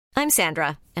I'm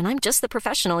Sandra, and I'm just the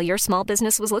professional your small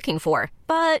business was looking for.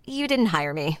 But you didn't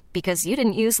hire me because you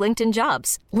didn't use LinkedIn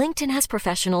Jobs. LinkedIn has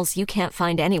professionals you can't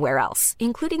find anywhere else,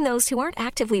 including those who aren't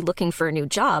actively looking for a new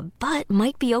job, but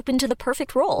might be open to the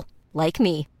perfect role, like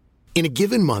me. In a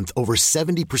given month, over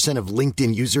 70% of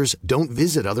LinkedIn users don't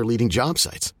visit other leading job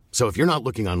sites. So if you're not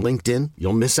looking on LinkedIn,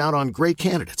 you'll miss out on great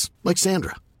candidates like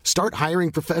Sandra. Start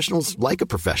hiring professionals like a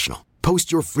professional.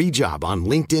 Post your free job on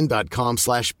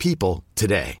linkedin.com/people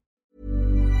today.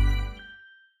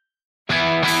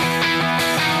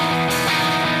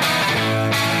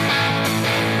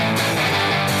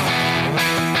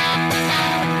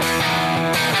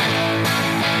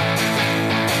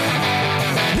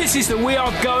 This is the We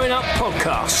Are Going Up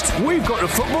podcast. We've got the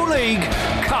Football League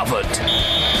covered.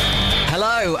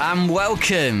 Hello and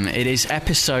welcome. It is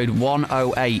episode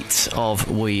 108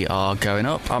 of We Are Going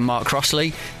Up. I'm Mark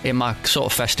Crossley in my sort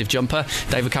of festive jumper.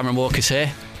 David Cameron Walker's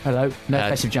here. Hello. No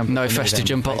festive jumper. No festive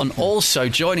jumper. And also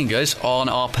joining us on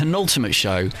our penultimate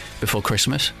show before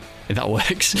Christmas, if that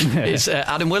works, is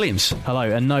Adam Williams. Hello,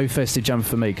 and no festive jumper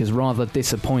for me, because rather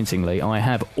disappointingly, I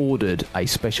have ordered a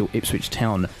special Ipswich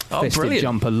Town festive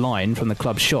jumper line from the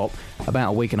club shop about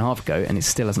a week and a half ago, and it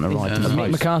still hasn't arrived.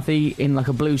 Mick McCarthy in like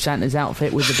a blue Santa's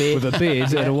outfit with a beard. With a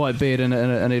beard, and a white beard, and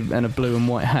a blue and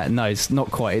white hat. No, it's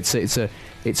not quite.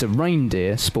 It's a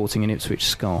reindeer sporting an Ipswich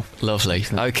scarf. Lovely.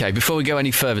 OK, before we go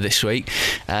any further this week,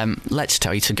 let's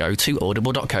tell you to go to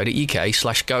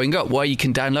audible.co.uk/goingup, where you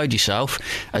can download yourself,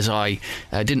 as I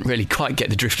didn't really quite get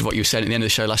the drift of what you were saying at the end of the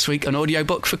show last week, an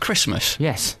audiobook for Christmas.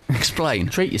 Yes. Explain.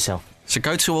 Treat yourself. So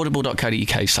go to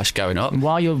audible.co.uk/goingup. And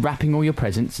while you're wrapping all your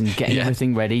presents and getting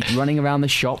everything ready, running around the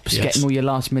shops, getting all your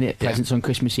last minute presents on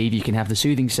Christmas Eve, you can have the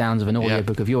soothing sounds of an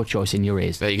audiobook of your choice in your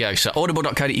ears. There you go. So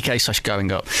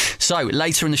audible.co.uk/goingup. So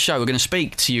later in the show, we're going to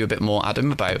speak to you a bit more,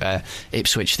 Adam, about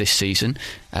Ipswich this season.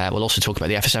 We'll also talk about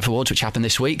the FSF Awards, which happened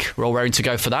this week. We're all raring to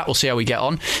go for that. We'll see how we get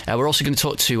on. We're also going to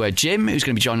talk to Jim, who's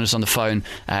going to be joining us on the phone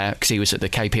because he was at the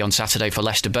KP on Saturday for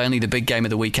Leicester Burnley, the big game of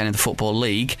the weekend in the Football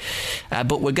League.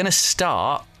 But we're going to start...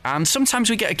 And sometimes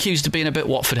we get accused of being a bit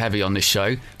Watford heavy on this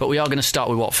show, but we are going to start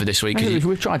with Watford this week.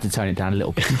 We've tried to tone it down a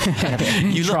little bit.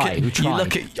 You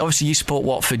look at obviously you support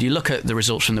Watford. You look at the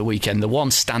results from the weekend. The one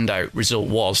standout result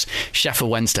was Sheffield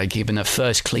Wednesday keeping their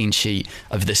first clean sheet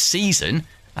of the season,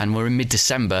 and we're in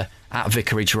mid-December at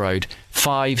Vicarage Road.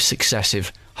 5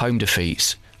 successive home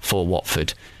defeats for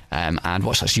Watford. And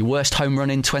what's that? Your worst home run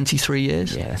in 23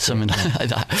 years? Yeah, something like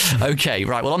that. OK,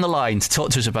 right. Well, on the line to talk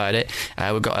to us about it,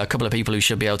 we've got a couple of people who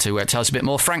should be able to tell us a bit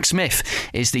more. Frank Smith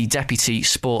is the Deputy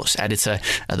Sports Editor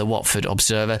at the Watford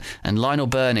Observer, and Lionel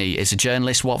Burney is a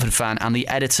journalist, Watford fan, and the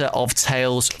editor of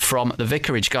Tales from the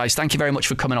Vicarage. Guys, thank you very much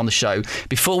for coming on the show.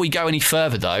 Before we go any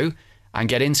further, though, and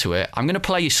get into it, I'm going to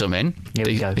play you something. Here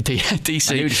we go.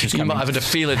 DC, you might have had a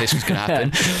feeling this was going to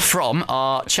happen. From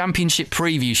our Championship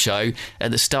preview show at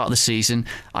the start of the season,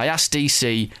 I asked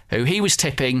DC who he was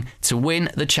tipping to win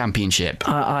the Championship.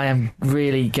 I am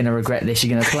really going to regret this.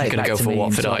 You're going to play it back to me. You're going to go for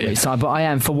Watford, aren't you? So, but I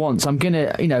am for once. I'm going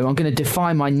to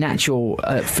defy my natural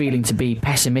feeling to be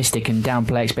pessimistic and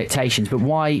downplay expectations. But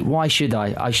why should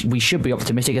I? We should be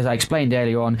optimistic. As I explained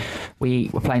earlier on, we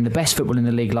were playing the best football in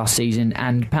the league last season,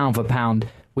 and pound for pound,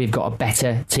 we've got a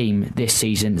better team this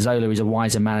season. Zola is a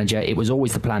wiser manager. It was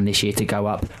always the plan this year to go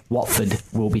up. Watford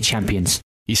will be champions.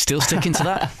 You still sticking to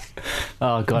that?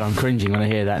 Oh God, I'm cringing when I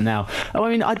hear that now. I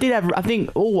mean, I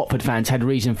think all Watford fans had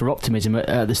reason for optimism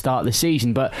at the start of the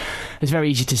season, but it's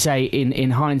very easy to say in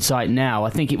hindsight now.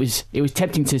 I think it was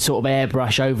tempting to sort of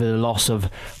airbrush over the loss of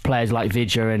players like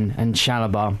Vidya and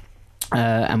Chalobah.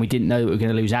 And we didn't know that we were going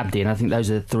to lose Abdi, and I think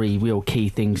those are the 3 real key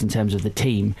things in terms of the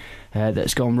team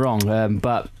that's gone wrong.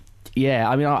 But yeah,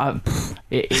 I mean,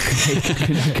 it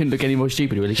couldn't look any more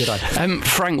stupid, really, could I?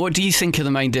 Frank, what do you think are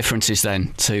the main differences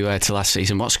then to last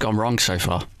season? What's gone wrong so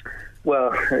far?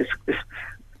 Well,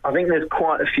 I think there's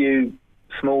quite a few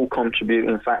small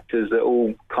contributing factors that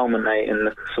all culminate in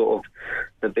the sort of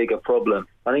the bigger problem.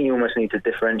 I think you almost need to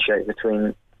differentiate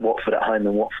between Watford at home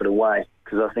and Watford away,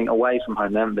 because I think away from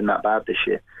home they haven't been that bad this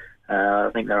year. I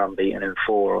think they're unbeaten in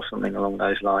 4 or something along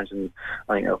those lines, and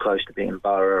I think they're close to beating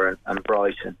Borough and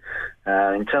Brighton.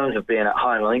 In terms of being at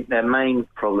home, I think their main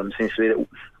problem seems to be that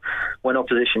when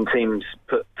opposition teams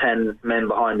put 10 men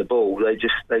behind the ball, they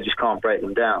just can't break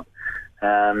them down.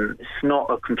 It's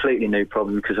not a completely new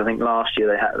problem, because I think last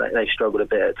year they struggled a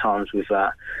bit at times with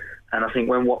that. And I think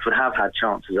when Watford have had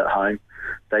chances at home,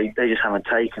 they just haven't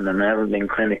taken them. They haven't been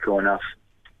clinical enough.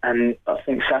 And I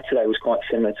think Saturday was quite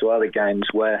similar to other games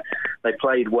where they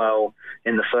played well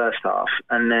in the first half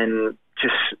and then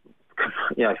just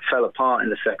fell apart in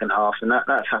the second half, and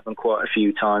that's happened quite a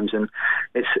few times. And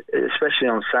it's especially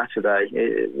on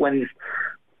Saturday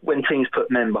when teams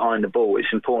put men behind the ball,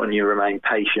 it's important you remain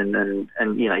patient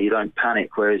and you don't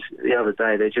panic. Whereas the other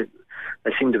day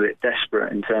they seemed a bit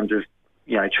desperate in terms of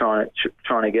trying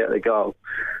to get the goal.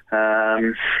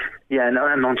 And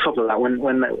on top of that,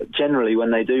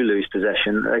 when they do lose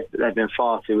possession, they've been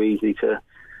far too easy to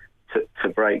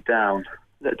break down.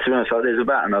 To be honest, there's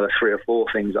about another 3 or 4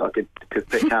 things that I could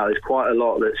pick out. There's quite a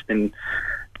lot that's been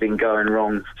going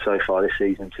wrong so far this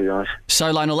season, to be honest.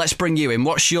 So, Lionel, let's bring you in.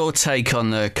 What's your take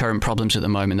on the current problems at the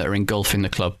moment that are engulfing the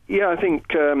club? Yeah, I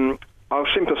think I'll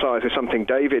sympathise with something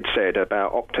David said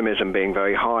about optimism being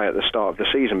very high at the start of the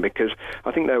season, because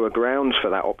I think there were grounds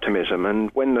for that optimism. And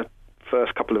when the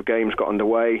first couple of games got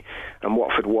underway and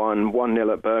Watford won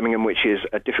 1-0 at Birmingham, which is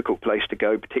a difficult place to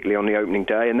go, particularly on the opening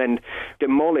day, and then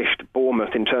demolished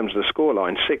Bournemouth in terms of the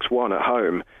scoreline, 6-1 at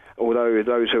home. Although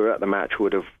those who were at the match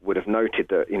would have noted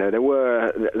that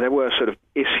there were sort of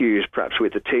issues perhaps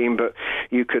with the team, but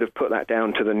you could have put that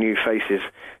down to the new faces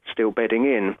still bedding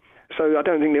in. So I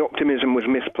don't think the optimism was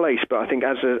misplaced, but I think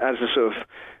as a sort of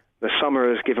the summer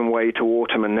has given way to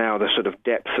autumn and now the sort of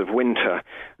depths of winter,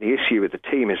 the issue with the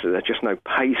team is that there's just no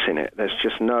pace in it. There's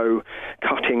just no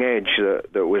cutting edge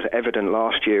that was evident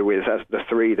last year with the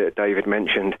 3 that David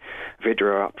mentioned,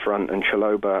 Vydra up front and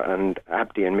Chalobah and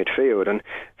Abdi in midfield. And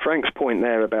Frank's point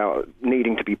there about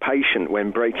needing to be patient when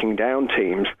breaking down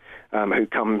teams who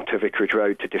come to Vicarage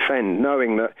Road to defend,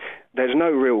 knowing that there's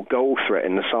no real goal threat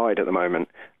in the side at the moment.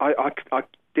 I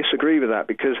disagree with that,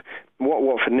 because what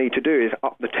Watford need to do is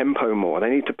up the tempo more. They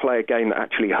need to play a game that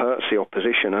actually hurts the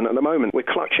opposition, and at the moment we're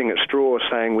clutching at straws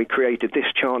saying we created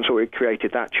this chance or we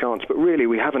created that chance, but really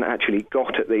we haven't actually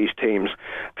got at these teams.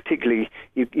 Particularly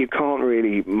you can't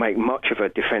really make much of a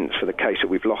defence for the case that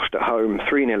we've lost at home,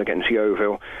 3-0 against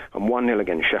Yeovil and 1-0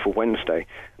 against Sheffield Wednesday.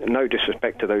 No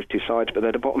disrespect to those 2 sides, but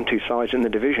they're the bottom 2 sides in the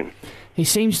division. It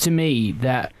seems to me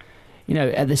that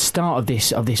at the start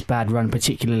of this bad run,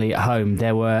 particularly at home,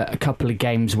 there were a couple of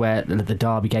games where, the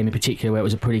Derby game in particular, where it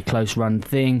was a pretty close run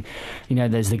thing.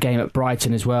 There's the game at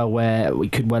Brighton as well, where we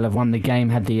could well have won the game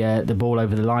had the ball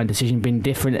over the line decision been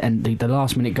different, and the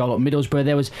last minute goal at Middlesbrough.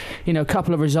 There was a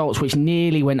couple of results which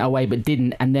nearly went our way but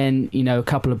didn't, and then a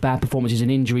couple of bad performances and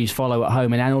injuries follow at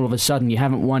home, and then all of a sudden you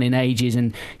haven't won in ages,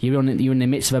 and you're in the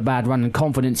midst of a bad run, and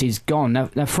confidence is gone.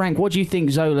 Now Frank, what do you think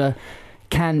Zola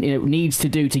needs to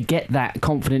do to get that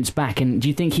confidence back, and do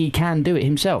you think he can do it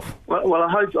himself? Well, I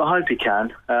hope he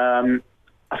can.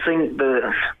 I think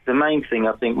the main thing,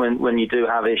 I think, when you do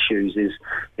have issues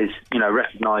is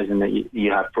recognising that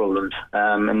you have problems.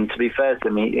 And to be fair to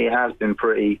him, he has been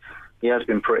pretty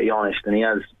honest, and he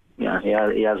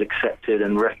has accepted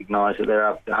and recognised that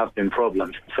there have been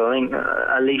problems. So I think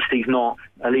at least he's not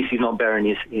burying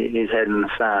his head in the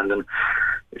sand. And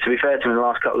to be fair to him, in the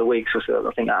last couple of weeks or so,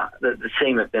 I think the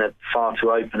team have been far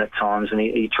too open at times, and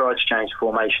he tried to change the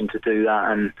formation to do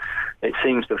that, and it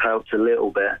seems to have helped a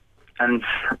little bit. And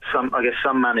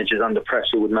some managers under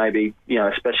pressure would maybe,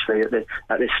 especially at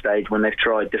this stage when they've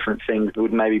tried different things,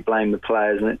 would maybe blame the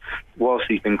players. And whilst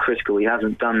he's been critical, he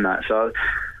hasn't done that. So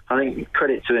I think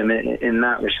credit to him in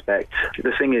that respect.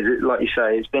 The thing is, like you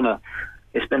say, it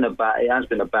has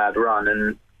been a bad run,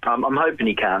 and I'm hoping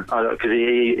he can, because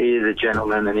he is a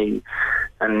gentleman,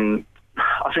 and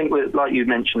I think, like you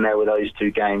mentioned there with those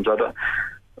 2 games,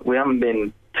 we haven't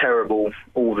been terrible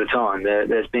all the time.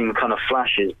 There's been kind of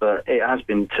flashes, but it has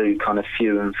been too kind of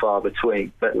few and far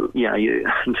between. But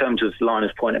in terms of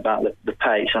Lionel's point about the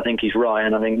pace, I think he's right,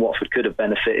 and I think Watford could have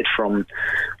benefited from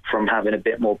having a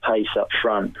bit more pace up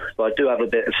front. But I do have a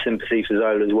bit of sympathy for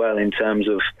Zola as well, in terms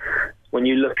of when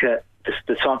you look at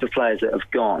the type of players that have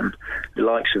gone, the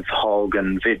likes of Hogg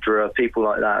and Vydra, people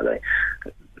like that,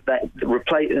 that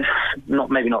replace, not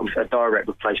a direct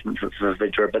replacement for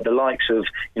Vydra, but the likes of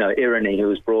Irani, who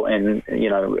was brought in,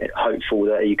 hopeful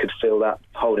that he could fill that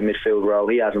holding midfield role.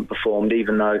 He hasn't performed,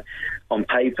 even though on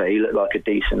paper he looked like a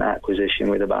decent acquisition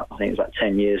with about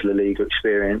 10 years La Liga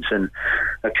experience. And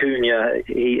Acuna,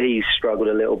 he's struggled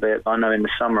a little bit. I know in the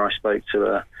summer I spoke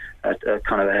to a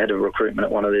kind of a head of recruitment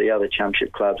at one of the other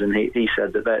championship clubs, and he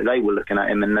said that they were looking at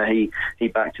him, and that he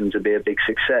backed him to be a big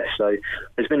success. So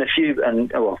there's been a few,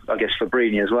 and I guess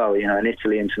Fabrini as well, an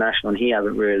Italy international, and he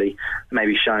hasn't really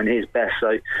maybe shown his best.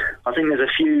 So I think there's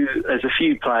a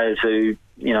few players who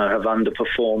have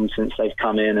underperformed since they've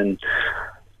come in, and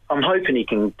I'm hoping he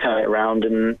can turn it around.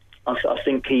 And I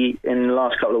think in the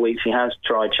last couple of weeks, he has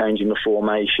tried changing the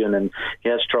formation, and he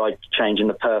has tried changing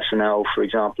the personnel, for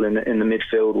example, in the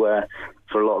midfield, where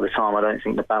for a lot of the time. I don't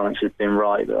think the balance has been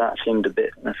right, but that seemed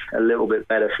a little bit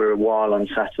better for a while on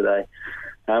Saturday.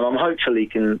 I'm hopefully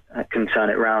can turn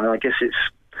it around. I guess it's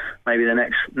maybe the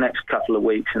next couple of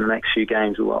weeks and the next few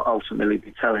games will ultimately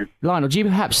be telling. Lionel, do you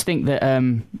perhaps think that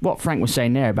what Frank was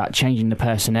saying there about changing the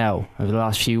personnel over the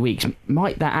last few weeks,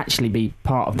 might that actually be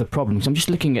part of the problem? Because I'm just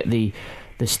looking at the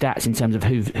stats in terms of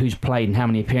who's played and how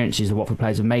many appearances the Watford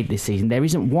players have made this season. There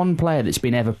isn't one player that's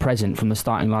been ever present from the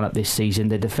starting lineup this season.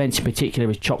 The defence in particular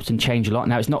has chopped and changed a lot.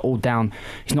 Now, it's not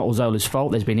all Zola's fault.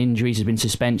 There's been injuries, there's been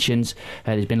suspensions,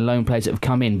 there's been loan players that have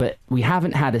come in, but we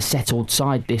haven't had a settled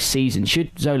side this season.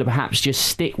 Should Zola perhaps just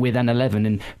stick with an 11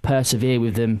 and persevere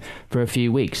with them for a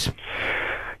few weeks?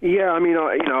 Yeah, I mean,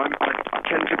 I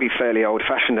tend to be fairly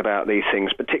old-fashioned about these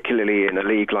things, particularly in a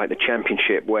league like the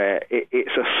Championship, where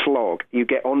it's a slog. You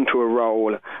get onto a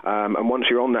roll, and once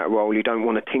you're on that roll, you don't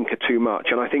want to tinker too much.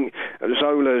 And I think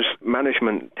Zola's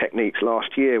management techniques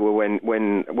last year were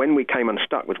when we came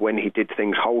unstuck was when he did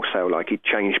things wholesale, like he'd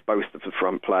change both of the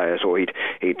front players, or he'd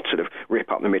sort of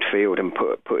rip up the midfield and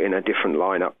put in a different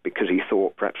lineup because he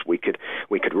thought perhaps we could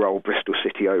roll Bristol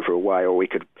City over away, or we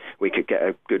could get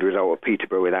a good result at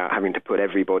Peterborough without having to put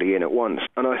everybody in at once.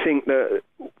 And I think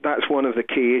that's one of the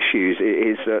key issues,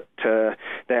 is that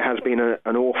there has been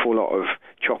an awful lot of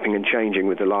chopping and changing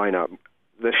with the lineup.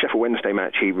 The Sheffield Wednesday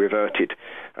match, he reverted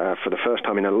for the first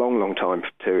time in a long, long time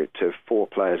to 4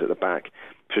 players at the back,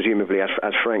 presumably,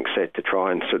 as Frank said, to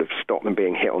try and sort of stop them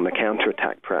being hit on the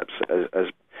counter-attack, perhaps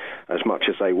as much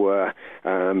as they were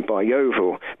by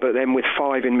Yeovil. But then with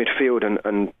 5 in midfield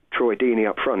and Troy Deeney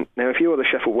up front. Now, if you're the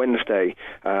Sheffield Wednesday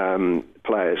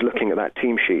players looking at that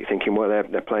team sheet, thinking, well,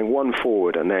 they're playing 1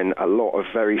 forward and then a lot of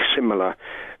very similar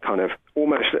kind of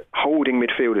almost holding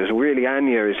midfielders. Really,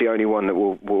 Anya is the only one that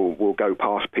will go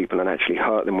past people and actually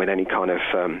hurt them with any kind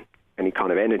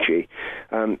of energy.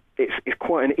 It's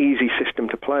quite an easy system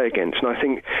to play against, and I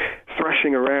think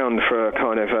thrashing around for a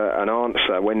kind of an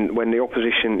answer when the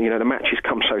opposition, the matches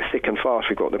come so thick and fast.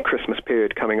 We've got the Christmas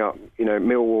period coming up,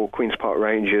 Millwall, Queen's Park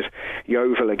Rangers,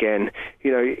 Yeovil again.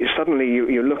 Suddenly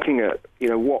you're looking at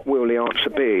what will the answer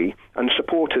be, and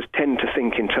supporters tend to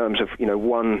think in terms of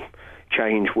one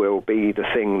change will be the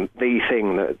thing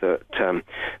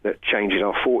that changes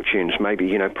our fortunes.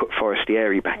 Maybe put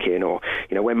Forestieri back in, or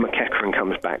when McEachran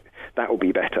comes back, that will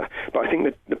be better. But I think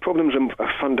that the problems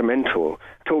are fundamental.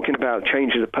 Talking about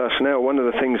changes of personnel, one of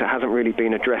the things that hasn't really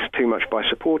been addressed too much by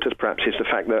supporters, perhaps, is the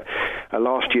fact that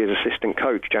last year's assistant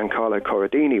coach Giancarlo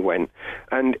Corradini went,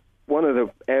 and one of the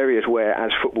areas where,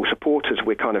 as football supporters,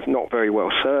 we're kind of not very well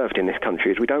served in this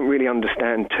country is we don't really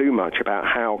understand too much about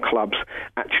how clubs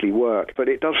actually work. But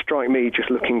it does strike me, just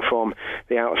looking from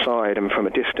the outside and from a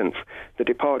distance, the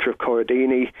departure of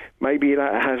Corradini, maybe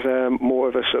that has more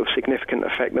of a sort of significant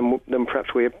effect than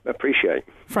perhaps we appreciate.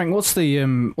 Frank, what's the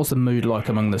mood like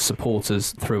among the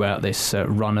supporters throughout this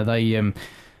run? Are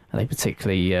they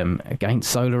particularly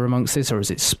against Zola amongst this, or is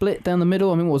it split down the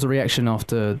middle? I mean, what was the reaction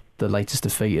after the latest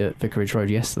defeat at Vicarage Road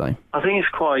yesterday? I think it's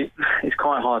quite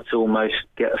hard to almost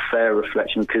get a fair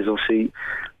reflection, because obviously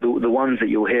the ones that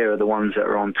you'll hear are the ones that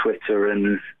are on Twitter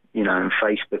and and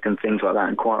Facebook and things like that,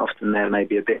 and quite often they're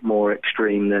maybe a bit more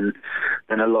extreme than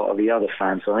a lot of the other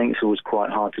fans. So I think it's always quite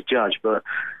hard to judge, but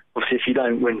obviously, if you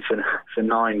don't win for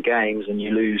 9 games and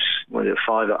you lose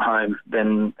 5 at home,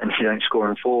 and you don't score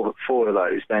in four of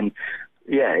those, then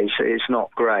yeah, it's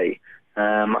not great.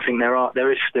 I think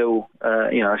there is still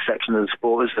a section of the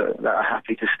supporters that are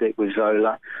happy to stick with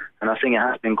Zola, and I think it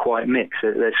has been quite mixed.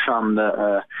 There's some that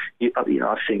I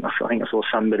think I saw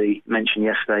somebody mention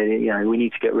yesterday, we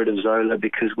need to get rid of Zola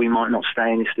because we might not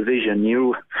stay in this division.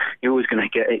 You're always going to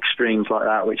get extremes like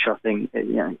that, which I think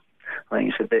I think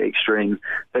it's a bit extreme,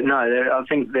 but no, I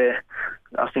think the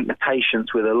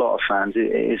patience with a lot of fans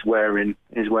is wearing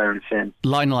thin.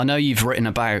 Lionel, I know you've written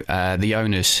about the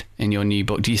owners in your new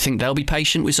book. Do you think they'll be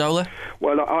patient with Zola?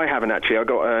 Well, I haven't actually. I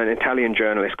got an Italian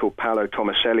journalist called Paolo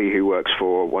Tomaselli who works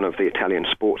for one of the Italian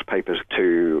sports papers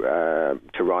to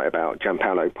write about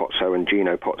Gianpaolo Pozzo and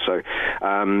Gino Pozzo,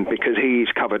 because he's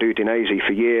covered Udinese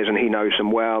for years and he knows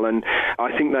them well, and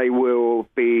I think they will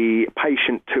be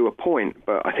patient to a point.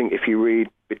 But I think if you read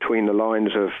between the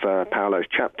lines of Paolo's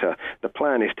chapter, the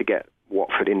plan is to get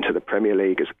Watford into the Premier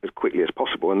League as quickly as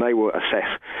possible, and they will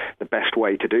assess the best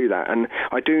way to do that. And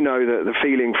I do know that the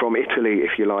feeling from Italy,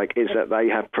 if you like, is that they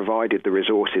have provided the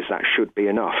resources that should be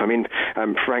enough. I mean,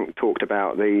 Frank talked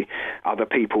about the other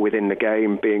people within the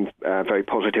game being very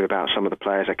positive about some of the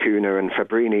players, Acuna and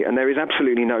Fabrini, and there is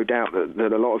absolutely no doubt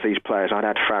that a lot of these players, I'd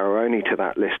add Faraoni to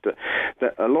that list,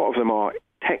 that a lot of them are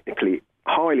technically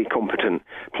highly competent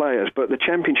players, but the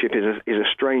Championship is a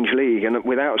strange league, and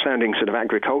without sounding sort of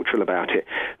agricultural about it,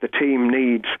 the team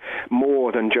needs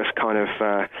more than just kind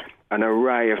of an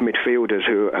array of midfielders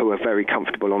who are very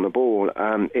comfortable on the ball.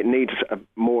 It needs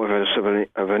more of a sort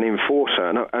of an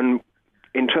enforcer, and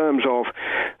in terms of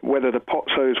whether the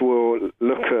Pozzos will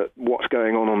look at what's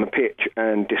going on the pitch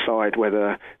and decide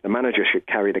whether the manager should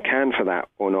carry the can for that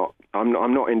or not, I'm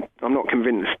not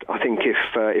convinced. I think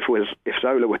if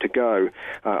Zola were to go,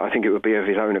 I think it would be of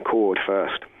his own accord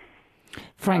first.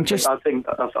 Frank, I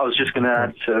was just going to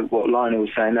add to what Lionel was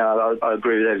saying. Now, I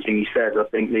agree with everything he said. I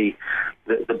think the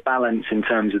balance in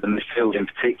terms of the midfield in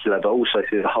particular, but also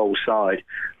through the whole side,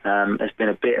 has been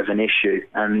a bit of an issue.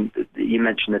 And you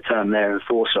mentioned the term there,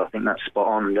 enforcer. I think that's spot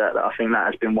on. I think that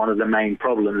has been one of the main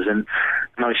problems. And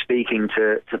when I was speaking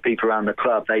to people around the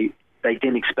club, they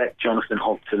didn't expect Jonathan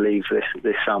Hogg to leave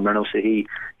this summer, and also he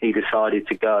decided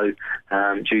to go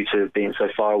due to being so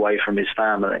far away from his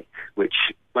family, which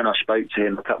when I spoke to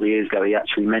him a couple of years ago, he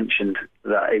actually mentioned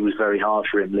that it was very hard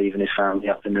for him leaving his family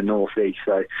up in the northeast.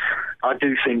 So I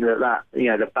do think that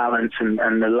the balance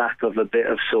and the lack of a bit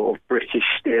of sort of British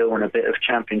steel and a bit of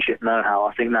Championship know-how,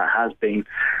 I think that has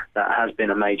been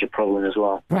a major problem as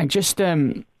well. Frank, just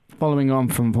following on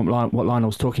from what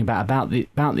Lionel's talking about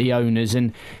the owners,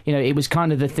 and it was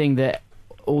kind of the thing that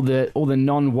all the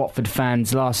non-Watford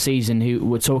fans last season who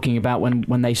were talking about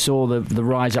when they saw the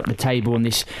rise up the table and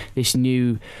this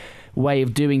new way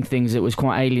of doing things that was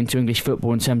quite alien to English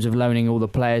football in terms of loaning all the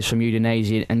players from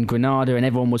Udinese and Granada, and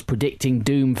everyone was predicting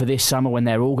doom for this summer when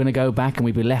they're all going to go back and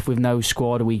we'd be left with no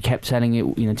squad. We kept telling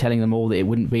them all that it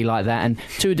wouldn't be like that, and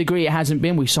to a degree it hasn't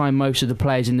been. We've signed most of the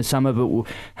players in the summer, but we'll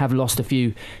have lost a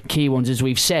few key ones, as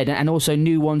we've said, and also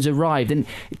new ones arrived. And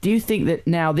do you think that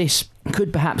now this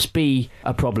could perhaps be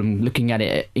a problem, looking at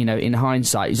it in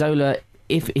hindsight? Zola,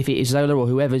 if it is Zola or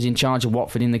whoever's in charge of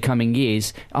Watford in the coming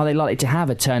years, are they likely to have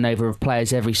a turnover of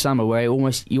players every summer where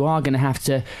you are going to have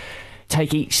to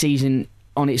take each season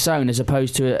on its own as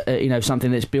opposed to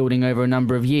something that's building over a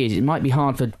number of years? It might be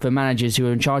hard for managers who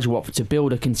are in charge of Watford to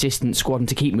build a consistent squad and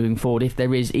to keep moving forward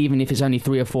even if it's only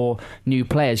 3 or 4 new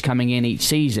players coming in each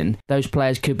season. Those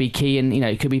players could be key, and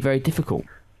it could be very difficult.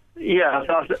 Yeah,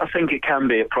 I think it can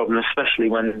be a problem, especially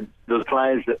when the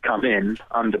players that come in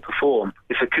underperform.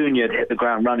 If Acuna had hit the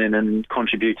ground running and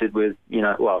contributed with,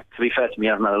 to be fair to me, he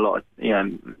hasn't had a lot of,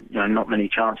 not many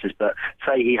chances, but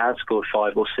say he had scored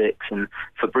 5 or 6, and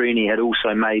Fabrini had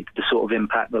also made the sort of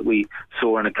impact that we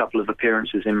saw in a couple of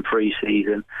appearances in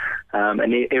pre-season, and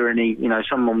Irani,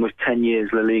 someone with 10 years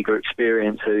La Liga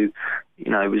experience who,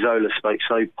 Zola spoke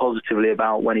so positively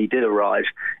about when he did arrive.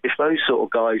 If those sort of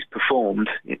guys performed,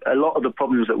 a lot of the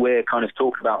problems that we're kind of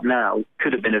talking about now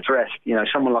could have been addressed.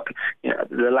 Someone like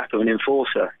the lack of an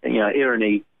enforcer.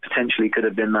 Irani potentially could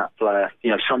have been that player.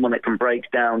 Someone that can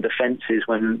break down defences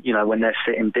when they're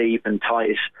sitting deep and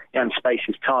tight and space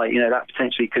is tight. That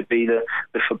potentially could be the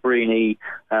Fabrini,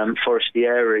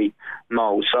 Forestieri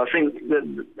mould. So I think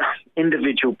that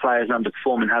individual players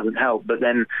underperforming hasn't helped. But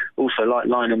then also, like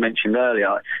Lionel mentioned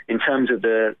earlier, in terms of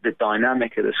the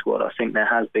dynamic of the squad, I think there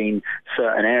has been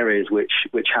certain areas which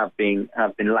have been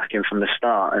lacking from the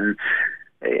start, and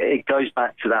it goes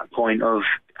back to that point of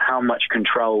how much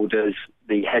control does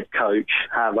the head coach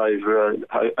have over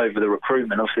the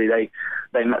recruitment. Obviously,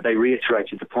 they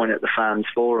reiterated the point at the fans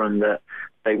forum that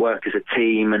they work as a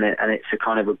team and it's a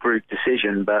kind of a group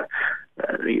decision. But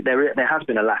there has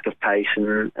been a lack of pace,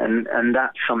 and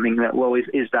that's something that, well,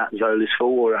 is that Zola's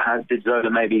fault, or did Zola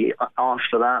maybe ask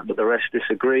for that, but the rest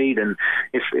disagreed? And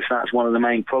if that's one of the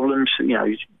main problems,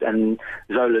 and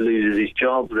Zola loses his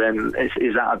job, then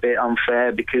is that a bit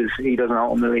unfair because he doesn't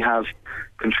ultimately have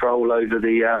control over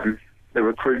the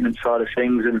recruitment side of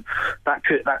things? And that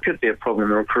could be a problem,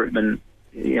 the recruitment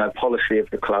policy of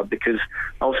the club, because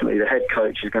ultimately the head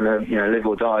coach is going to live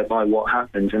or die by what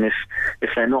happens, and if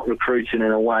they're not recruiting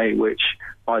in a way which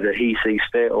either he sees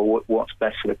fit or what's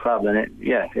best for the club, then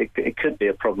it could be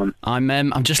a problem.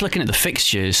 I'm just looking at the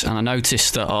fixtures, and I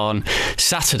noticed that on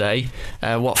Saturday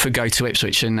Watford go to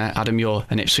Ipswich, and Adam, you're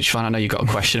an Ipswich fan. I know you've got a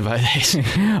question about this.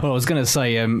 Well, I was going to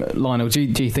say, Lionel, do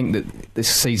you think that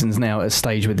this season's now at a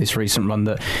stage with this recent run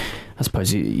that I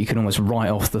suppose you can almost write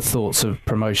off the thoughts of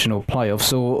promotion or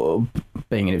playoffs, or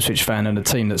being an Ipswich fan and a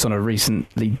team that's on a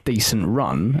recently decent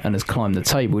run and has climbed the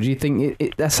table? Do you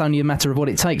think that's only a matter of what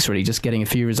it takes, really, just getting a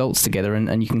few results together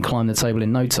and you can climb the table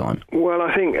in no time? Well,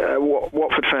 I think what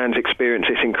Watford fans fans experienced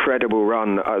this incredible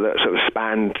run that sort of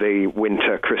spanned the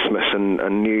winter, Christmas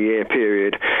and New Year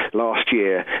period last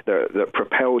year that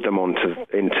propelled them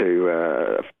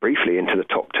briefly into the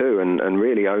top two, and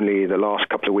really only the last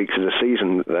couple of weeks of the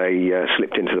season they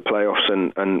slipped into the playoffs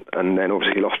and then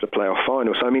obviously lost the playoff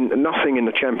final. So I mean, nothing in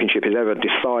the Championship is ever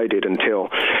decided until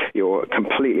you're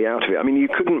completely out of it. I mean, you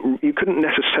couldn't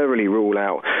necessarily rule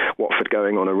out Watford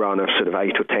going on a run of sort of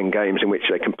 8 or 10 games in which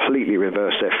they completely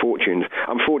reverse their fortunes.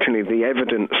 Unfortunately, the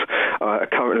evidence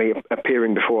currently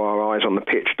appearing before our eyes on the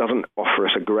pitch doesn't offer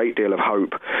us a great deal of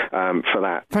hope for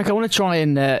that. Frank, I want to try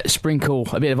and sprinkle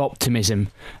a bit of optimism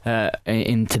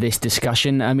into this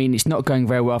discussion. I mean, it's not going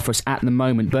very well for us at the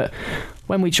moment, but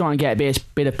when we try and get a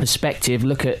bit of perspective,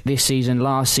 look at this season,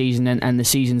 last season and the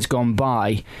seasons gone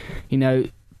by, you know,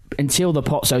 until the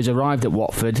Pozzos arrived at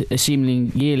Watford, a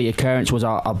seemingly yearly occurrence was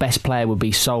our best player would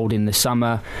be sold in the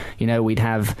summer. You know, we'd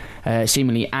have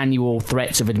seemingly annual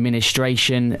threats of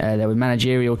administration. There were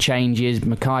managerial changes.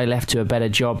 Mackay left to a better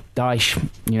job. Dyche,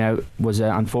 you know, was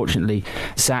unfortunately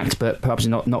sacked, but perhaps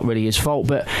not really his fault.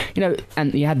 But, you know,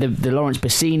 and you had the Lawrence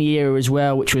Bassini era as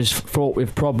well, which was fraught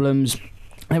with problems.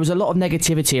 There was a lot of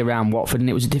negativity around Watford, and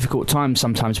it was a difficult time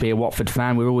sometimes to be a Watford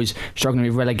fan. We were always struggling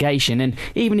with relegation, and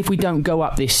even if we don't go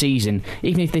up this season,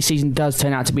 even if this season does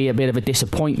turn out to be a bit of a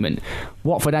disappointment,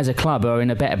 Watford as a club are in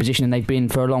a better position than they've been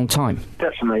for a long time.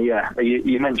 Definitely, yeah.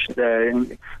 You mentioned there,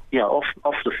 you know,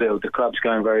 off the field, the club's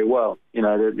going very well. You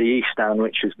know, the East Stand,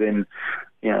 which has been,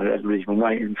 you know, everybody's been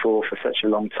waiting for such a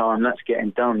long time, that's getting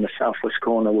done. The Southwest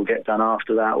corner will get done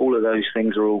after that. All of those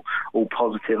things are all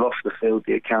positive. Off the field,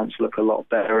 the accounts look a lot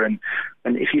better. And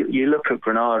if you look at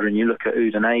Granada and you look at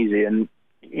Udinese, and,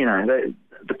 you know,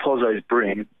 the Pozzos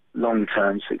bring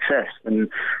long-term success, and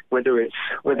whether it's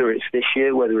this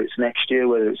year, whether it's next year,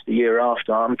 whether it's the year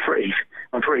after, I'm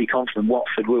pretty confident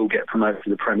Watford will get promoted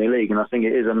to the Premier League, and I think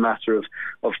it is a matter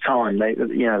of time.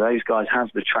 Those guys have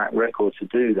the track record to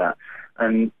do that.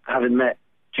 And having met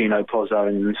Gino Pozzo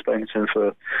and spoken to him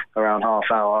for around half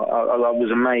hour, I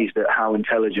was amazed at how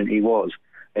intelligent he was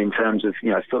in terms of, you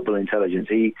know, football intelligence.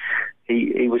 He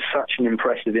was such an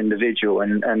impressive individual,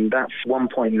 and that's one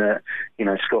point that, you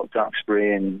know, Scott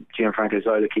Duxbury and Gianfranco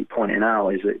Zola keep pointing out,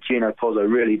 is that Gino Pozzo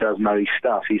really does know his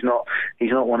stuff. He's not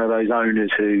one of those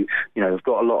owners who, you know, have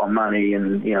got a lot of money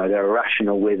and, you know, they're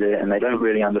irrational with it and they don't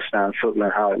really understand football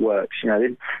and how it works. You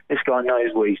know, this guy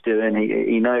knows what he's doing.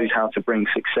 He knows how to bring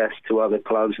success to other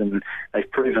clubs, and they've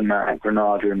proven that at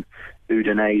Granada and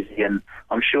Udinese, and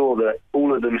I'm sure that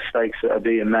all of the mistakes that are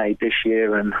being made this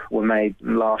year and were made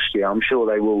last year, I'm sure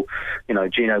they will, you know,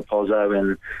 Gino Pozzo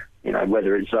and, you know,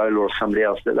 whether it's Zola or somebody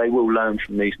else, that they will learn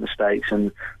from these mistakes,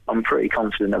 and I'm pretty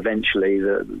confident eventually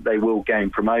that they will gain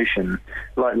promotion.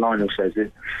 Like Lionel says,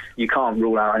 you can't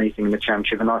rule out anything in the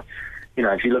Championship, and you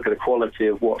know, if you look at the quality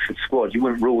of Watford's squad, you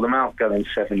wouldn't rule them out going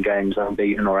 7 games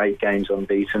unbeaten or 8 games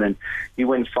unbeaten, and you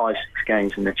win 5-6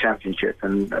 games in the Championship,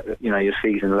 and you know, your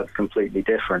season looks completely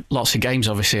different. Lots of games,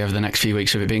 obviously, over the next few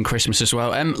weeks, with it being Christmas as well.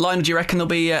 Lionel, do you reckon there'll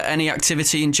be any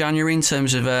activity in January in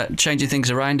terms of changing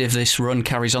things around if this run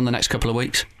carries on the next couple of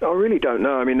weeks? I really don't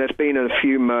know. I mean, there's been a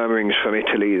few murmurings from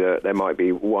Italy that there might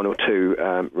be 1 or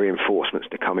 2 reinforcements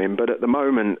to come in, but at the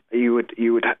moment, you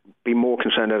would be more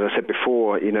concerned, as I said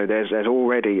before. You know, there's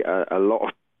already a lot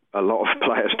of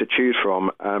players to choose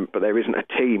from, but there isn't a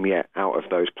team yet out of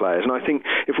those players. And I think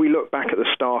if we look back at the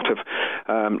start of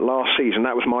last season,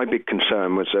 that was my big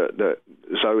concern, was that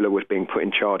Zola was being put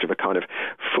in charge of a kind of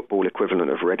football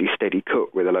equivalent of Ready Steady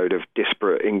Cook, with a load of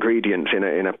disparate ingredients in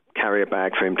a carrier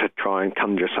bag for him to try and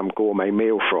conjure some gourmet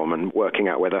meal from, and working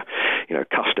out whether, you know,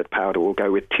 custard powder will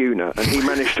go with tuna. And he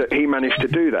managed to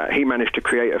do that. He managed to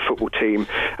create a football team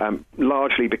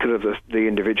largely because of the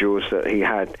individuals that he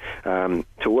had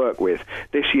to work with.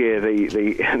 This year,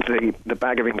 the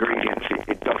bag of ingredients,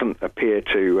 it doesn't appear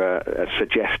to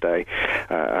suggest a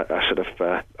sort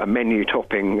of a menu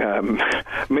topping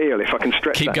meal, if I can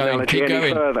stretch that analogy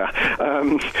any further.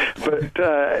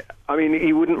 But I mean,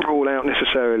 you wouldn't rule out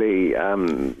necessarily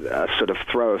a sort of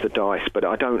throw of the dice, but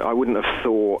I wouldn't have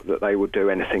thought that they would do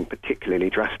anything particularly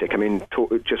drastic. I mean,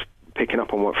 just picking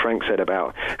up on what Frank said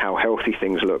about how healthy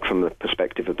things look from the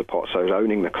perspective of the Pozzos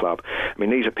owning the club. I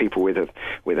mean, these are people with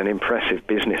an impressive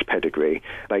business pedigree.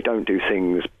 They don't do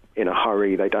things in a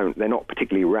hurry. They're not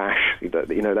particularly rash. You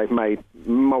know, they've made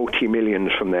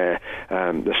multi-millions from the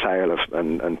sale of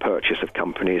and purchase of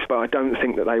companies. But I don't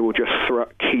think that they will just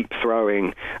keep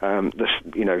throwing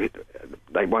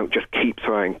they won't just keep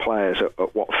throwing players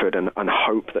at Watford and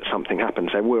hope that something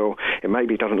happens. They will. It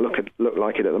maybe doesn't look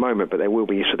like it at the moment, but there will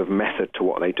be sort of method to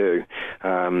what they do,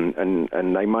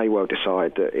 and they may well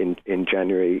decide that in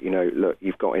January, look,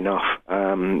 you've got enough.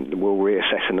 We'll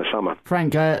reassess in the summer.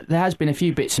 Frank, there has been a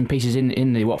few bits and pieces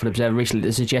in the Watford Observer recently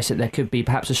that suggest that there could be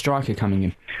perhaps a striker coming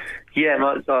in.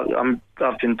 Yeah,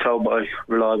 I've been told by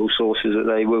reliable sources that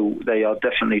they are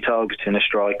definitely targeting a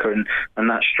striker, and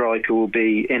that striker will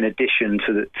be in addition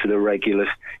to the regulars,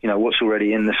 what's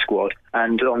already in the squad.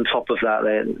 And on top of that,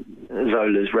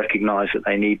 Zola's recognised that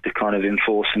they need to kind of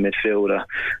enforce a midfielder.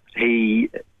 He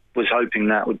was hoping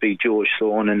that would be George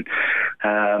Thorne, and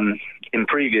in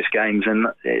previous games, and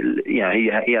he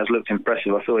has looked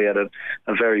impressive. I thought he had a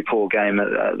very poor game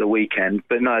at the weekend,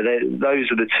 but no,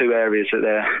 those are the two areas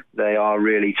that they are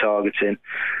really targeting.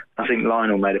 I think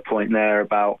Lionel made a point there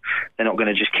about they're not going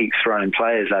to just keep throwing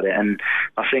players at it, and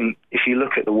I think if you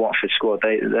look at the Watford squad,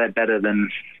 they're better than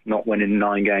not winning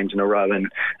 9 games in a row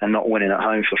and not winning at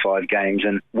home for 5 games.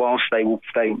 And whilst they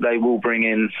will bring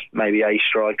in maybe a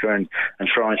striker and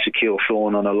try and secure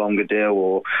Thorne on a longer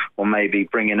deal, or maybe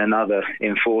bring in another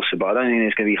enforcer, but I don't think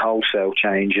there's going to be wholesale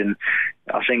change. And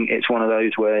I think it's one of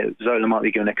those where Zola might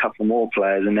be given a couple more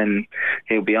players, and then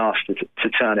he'll be asked to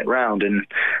turn it round, and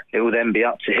it will then be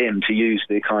up to him to use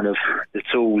the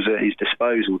tools at his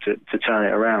disposal to turn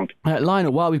it around.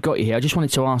 Lionel, while we've got you here, I just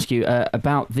wanted to ask you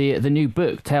about the new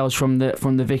book, Tales from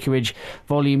the Vicarage,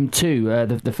 Volume 2.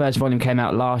 The first volume came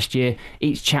out last year.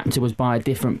 Each chapter was by a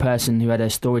different person who had a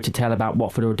story to tell about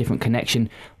Watford or a different connection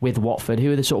with Watford.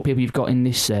 Who are the sort of people you've got in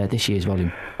this year's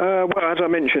volume? Well, as I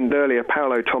mentioned earlier,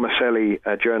 Paolo Tomaselli,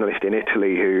 a journalist in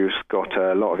Italy who's got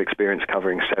a lot of experience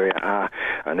covering Serie A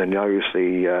and knows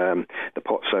the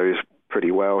Pozzos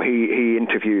pretty well. He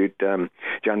interviewed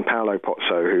Gianpaolo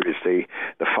Pozzo, who is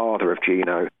the father of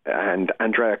Gino, and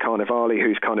Andrea Carnevali,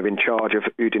 who's kind of in charge of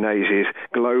Udinese's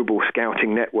global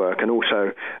scouting network, and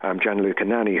also Gianluca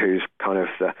Nanni, who's kind of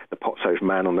the Pozzo's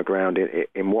man on the ground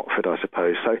in Watford, I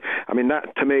suppose. So, I mean,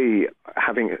 that to me,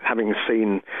 having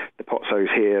seen the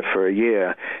Pozzos here for a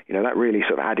year, that really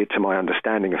sort of added to my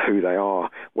understanding of who they are,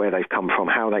 where they've come from,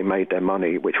 how they made their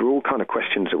money, which were all kind of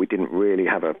questions that we didn't really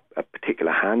have a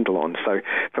particular handle on. So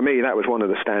for me, that was one of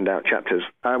the standout chapters.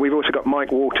 We've also got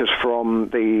Mike Waters from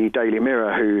the Daily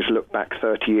Mirror, who's looked back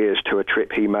 30 years to a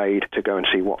trip he made to go and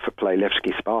see Watford play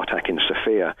Levski Spartak in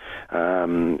Sofia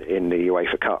in the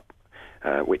UEFA Cup,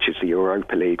 which is the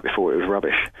Europa League before it was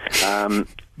rubbish.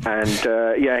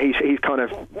 He's kind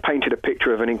of painted a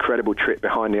picture of an incredible trip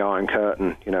behind the Iron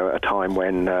Curtain, at a time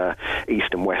when East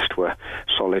and West were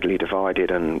solidly divided,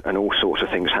 and all sorts of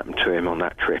things happened to him on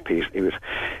that trip. He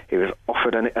was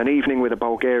offered an evening with a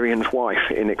Bulgarian's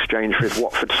wife in exchange for his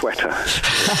Watford sweater.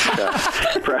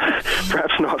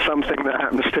 Perhaps not something that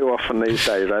happens too often these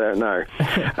days, I don't know.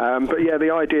 But yeah,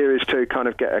 the idea is to kind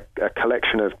of get a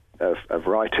collection of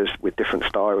writers with different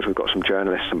styles. We've got some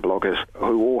journalists and bloggers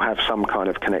who all have some kind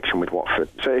of connection with Watford.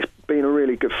 So it's been a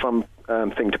really good fun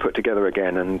thing to put together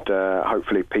again, and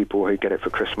hopefully people who get it for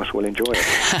Christmas will enjoy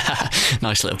it.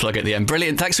 Nice little plug at the end.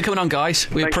 Brilliant. Thanks for coming on, guys.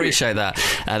 We appreciate that.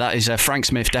 That is Frank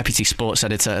Smith, Deputy Sports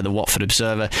Editor at the Watford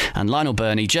Observer, and Lionel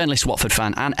Burney, journalist, Watford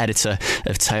fan and editor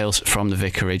of Tales from the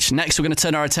Vicarage. Next, we're going to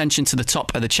turn our attention to the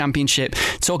top of the Championship,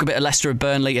 talk a bit of Leicester and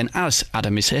Burnley, and as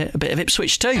Adam is here, a bit of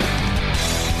Ipswich too.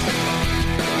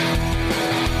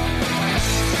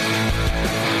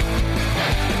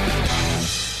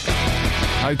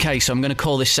 Okay, so I'm going to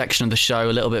call this section of the show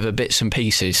a little bit of a bits and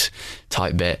pits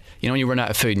type bit. When you run out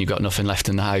of food and you've got nothing left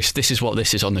in the house, this is what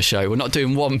this is on the show. We're not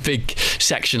doing one big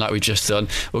section like we've just done.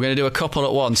 We're going to do a couple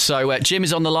at once. So Jim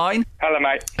is on the line. Hello,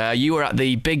 mate. You were at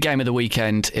the big game of the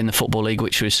weekend in the Football League,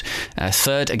 which was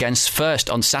third against first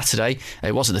on Saturday.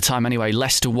 It was at the time anyway.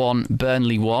 Leicester won,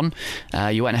 Burnley won.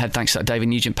 You went ahead thanks to that David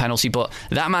Nugent penalty, but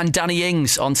that man Danny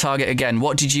Ings on target again.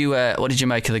 What did you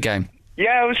make of the game?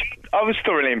 Yeah, I was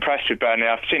thoroughly impressed with Burnley.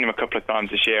 I've seen them a couple of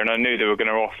times this year, and I knew they were going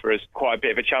to offer us quite a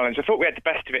bit of a challenge. I thought we had the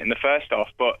best of it in the first half,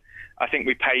 but I think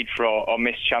we paid for our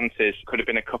missed chances. Could have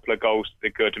been a couple of goals to the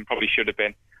good, and probably should have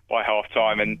been by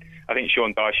half-time. And I think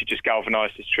Sean Dyche should just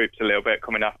galvanised his troops a little bit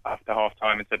coming up after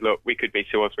half-time and said, look, we could be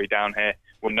 2 or 3 down here.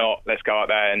 We're not. Let's go out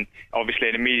there. And obviously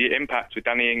an immediate impact with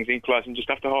Danny Ings equalising just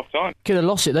after half-time. Could have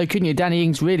lost it though, couldn't you? Danny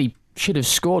Ings really should have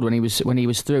scored when he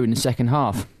was through in the second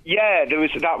half. Yeah,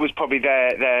 that was probably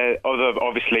their other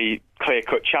obviously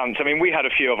clear-cut chance. I mean, we had a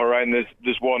few of our own.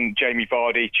 There's one Jamie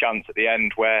Vardy chance at the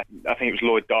end where I think it was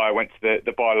Lloyd Dyer went to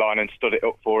the byline and stood it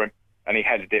up for him, and he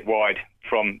headed it wide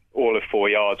from all of 4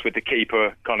 yards with the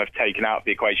keeper kind of taken out of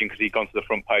the equation because he'd gone to the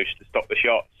front post to stop the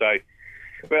shot. So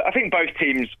But I think both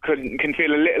teams can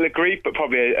feel a little aggrieved, but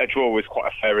probably a draw was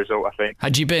quite a fair result, I think.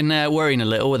 Had you been worrying a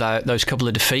little with those couple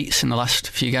of defeats in the last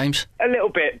few games? A little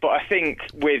bit, but I think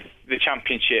with the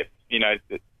Championship,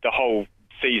 the whole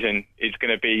season is going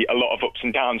to be a lot of ups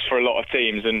and downs for a lot of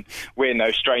teams, and we're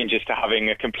no strangers to having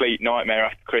a complete nightmare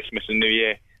after Christmas and New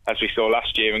Year, as we saw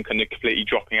last year, and kind of completely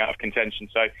dropping out of contention.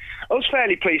 So I was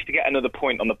fairly pleased to get another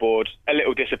point on the board. A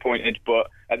little disappointed,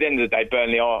 but at the end of the day,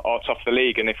 Burnley are top of the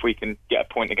league, and if we can get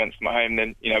a point against them at home,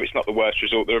 then it's not the worst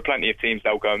result. There are plenty of teams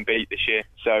they'll go and beat this year,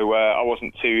 so I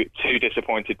wasn't too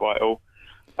disappointed by it all.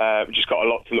 We've just got a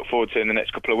lot to look forward to in the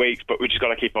next couple of weeks, but we've just got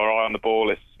to keep our eye on the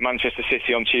ball. It's Manchester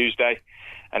City on Tuesday,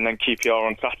 and then QPR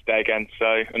on Saturday again,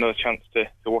 so another chance to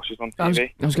watch us on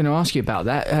TV. I was going to ask you about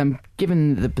that.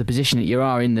 Given the position that you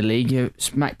are in the league, you're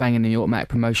smack bang in the York-Mac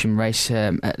promotion race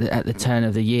at the turn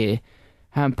of the year,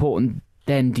 how important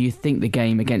then do you think the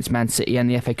game against Man City and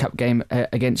the FA Cup game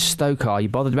against Stoke are? Are you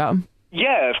bothered about them?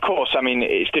 Yeah, of course. I mean,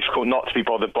 it's difficult not to be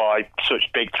bothered by such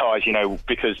big ties,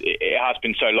 because it has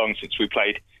been so long since we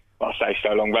played. Well, I say so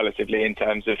long relatively in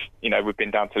terms of, we've been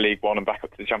down to League One and back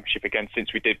up to the Championship again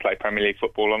since we did play Premier League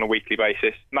football on a weekly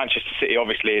basis. Manchester City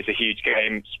obviously is a huge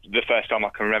game. It's the first time I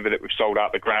can remember that we've sold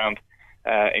out the ground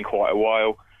in quite a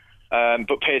while.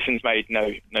 But Pearson's made no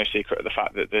secret of the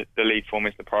fact that the league form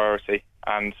is the priority,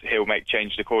 and he'll make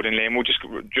changes accordingly, and we'll just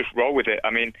roll with it. I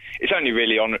mean, it's only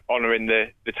really honouring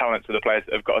the talents of the players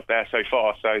that have got us there so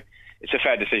far, so it's a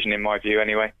fair decision in my view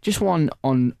anyway. Just one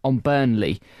on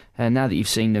Burnley, now that you've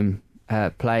seen them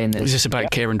play. Is this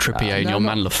about Kieran Trippier and your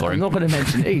man love for him? I'm not going to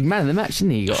mention he's man of the match,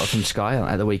 didn't he? He got it from Sky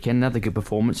at the weekend, another good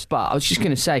performance. But I was just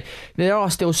going to say, there are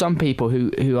still some people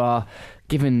who are,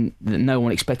 given that no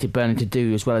one expected Burnley to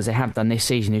do as well as they have done this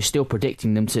season, who's still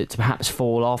predicting them to perhaps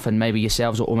fall off, and maybe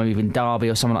yourselves or maybe even Derby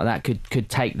or someone like that could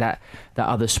take that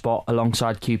other spot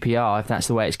alongside QPR if that's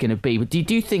the way it's going to be. But do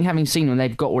you think, having seen them,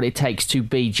 they've got what it takes to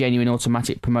be genuine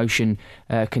automatic promotion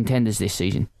contenders this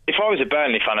season? If I was a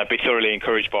Burnley fan, I'd be thoroughly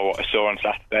encouraged by what I saw on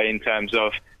Saturday in terms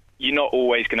of you're not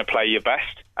always going to play your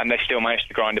best, and they still managed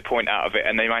to grind a point out of it,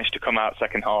 and they managed to come out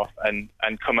second half and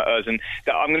come at us. And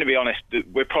I'm going to be honest,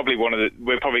 we're probably going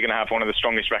to have one of the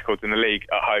strongest records in the league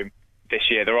at home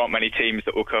this year. There aren't many teams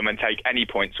that will come and take any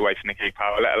points away from the King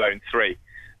Power, let alone 3.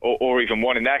 Or even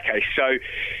 1 in their case. So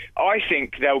I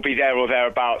think they'll be there or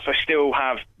thereabouts. I still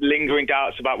have lingering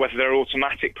doubts about whether they're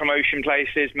automatic promotion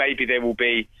places. Maybe they will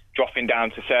be dropping down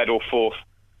to 3rd or 4th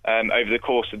over the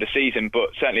course of the season. But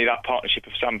certainly that partnership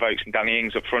of Sam Vokes and Danny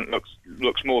Ings up front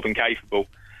looks more than capable.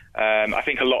 I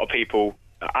think a lot of people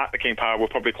at the King Power were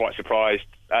probably quite surprised,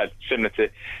 similar to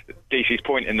DC's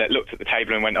point, in that looked at the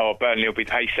table and went, Burnley will be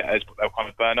pace setters, but they'll kind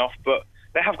of burn off. But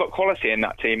they have got quality in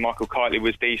that team. Michael Kightly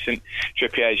was decent.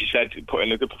 Trippier, as you said, put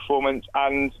in a good performance.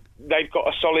 And they've got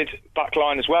a solid back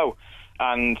line as well,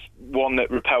 and one that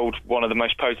repelled one of the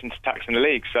most potent attacks in the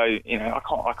league. So,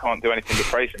 I can't do anything but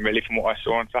praise them, really, from what I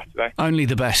saw on Saturday. Only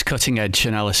the best cutting-edge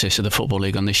analysis of the Football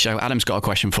League on this show. Adam's got a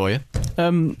question for you.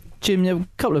 Jim, there are a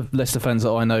couple of Leicester fans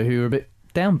that I know who are a bit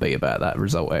downbeat about that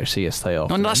result actually yesterday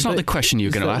afternoon. No, that's not the question you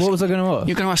were going to ask. What was I going to ask?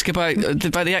 You're going to ask about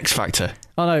the X Factor.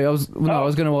 Oh no, I was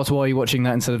going to ask why you're watching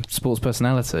that instead of Sports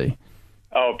Personality.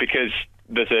 Oh, because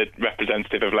there's a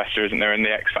representative of Leicester, isn't there, in the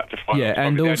X Factor final? Yeah,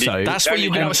 and also that's what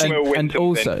you're going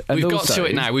to We've got to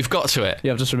it now. We've got to it.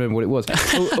 Yeah, I've just remembered what it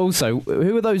was. Also,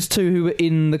 who are those two who were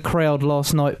in the crowd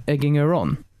last night egging her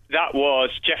on? That was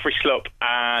Jeffrey Slupp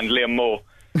and Liam Moore.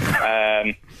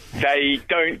 They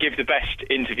don't give the best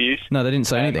interviews. No, they didn't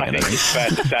say anything. I think it's fair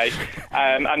to say.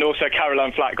 And also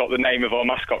Caroline Flack got the name of our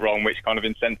mascot wrong, which kind of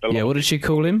incensed a lot. Yeah, what did she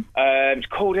call him?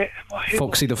 Called it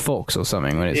Foxy the Fox or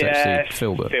something, when it's actually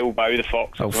Philbo. Philbo the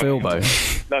Fox. Oh, Philbo.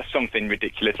 That's something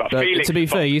ridiculous. Like Felix to be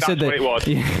fair, you said that what it was.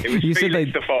 It was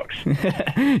Felix the Fox.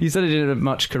 You said it didn't have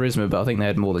much charisma, but I think they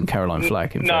had more than Caroline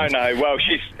Flack. No. Well,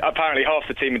 she's apparently half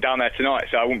the team are down there tonight,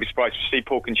 so I wouldn't be surprised to see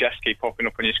Paul Konchesky popping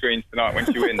up on your screens tonight when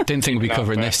she wins. Didn't think we'd be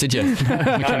covering this, did you? We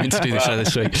came in to do the show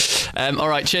this week. All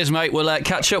right, cheers, mate. We'll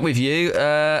catch up with you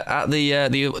at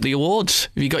the awards.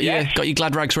 Have you got your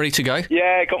glad rags ready to go?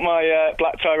 Yeah, got my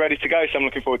black tie ready to go, so I'm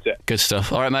looking forward to it. Good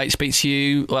stuff. All right, mate. Speak to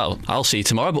you. Well, I'll see you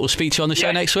tomorrow, but we'll speak to you on the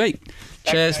show next week.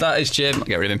 Cheers. That is Jim. I'll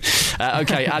get rid of him.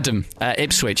 Okay, Adam,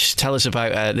 Ipswich. Tell us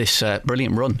about this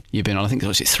brilliant run you've been on. I think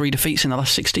was it 3 defeats in the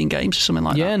last 16 games or something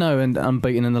like that. Yeah, no, and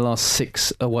unbeaten in the last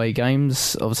 6 away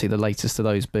games. Obviously, the latest of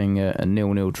those being a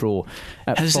 0-0 draw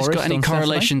at Has Forest. This got any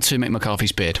correlation to Mick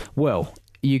McCarthy's beard? Well,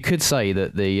 you could say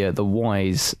that the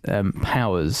wise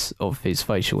powers of his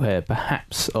facial hair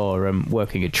perhaps are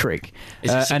working a trick.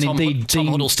 Is this a Tom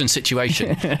Huddleston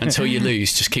situation? Until you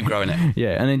lose, just keep growing it.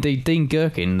 Yeah, and indeed Dean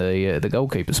Gherkin, the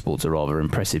goalkeeper, sports a rather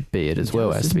impressive beard as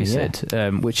well, has to be said,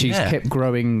 which he's kept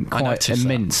growing quite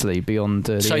immensely beyond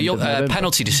the So end your of November.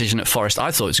 penalty decision at Forest,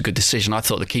 I thought it was a good decision. I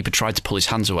thought the keeper tried to pull his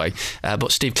hands away,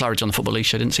 but Steve Claridge on the Football League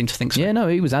Show didn't seem to think so. Yeah, no,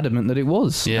 he was adamant that it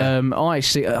was. Yeah. I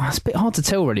actually, it's a bit hard to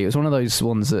tell really. It was one of those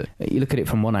ones that you look at it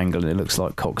from one angle and it looks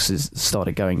like Cox has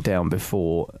started going down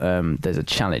before there's a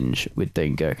challenge with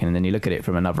Dean Gherkin, and then you look at it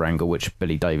from another angle, which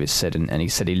Billy Davis said, and he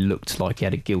said he looked like he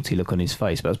had a guilty look on his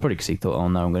face, but it was probably because he thought, oh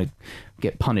no, I'm going to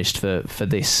get punished for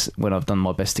this when I've done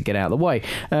my best to get out of the way.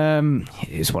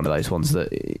 It's one of those ones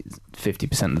that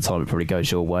 50% of the time it probably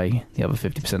goes your way, the other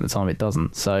 50% of the time it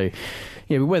doesn't. So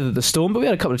yeah, we weathered the storm, but we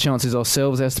had a couple of chances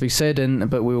ourselves, has to be said,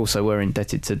 but we also were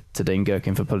indebted to Dean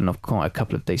Gherkin for pulling off quite a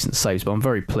couple of decent saves. But I'm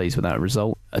very pleased with that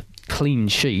result. A clean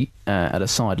sheet at a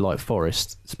side like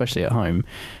Forest, especially at home,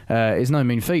 is no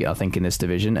mean feat, I think, in this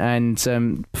division. And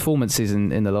performances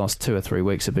in the last 2 or 3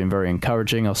 weeks have been very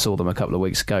encouraging. I saw them a couple of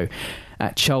weeks ago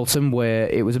at Charlton, where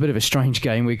it was a bit of a strange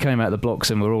game. We came out of the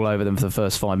blocks and we were all over them for the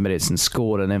first 5 minutes and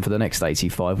scored, and then for the next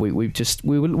 85 we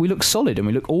looked solid and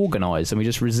we looked organised and we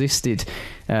just resisted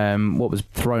what was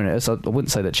thrown at us. I wouldn't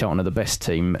say that Charlton are the best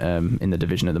team in the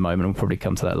division at the moment. We'll probably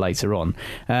come to that later on,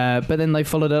 but then they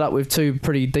followed it up with 2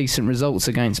 pretty decent results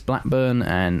against Blackburn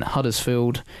and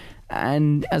Huddersfield,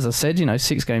 and as I said,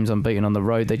 6 games unbeaten on the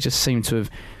road. They just seem to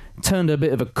have turned a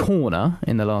bit of a corner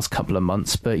in the last couple of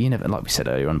months, but you never, like we said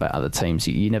earlier on about other teams,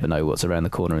 you never know what's around the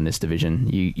corner in this division.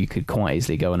 You could quite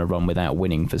easily go on a run without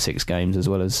winning for 6 games, as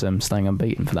well as staying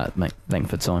unbeaten for that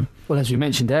length of time. Well, as we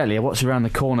mentioned earlier, what's around the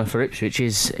corner for Ipswich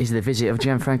is the visit of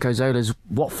Gianfranco Zola's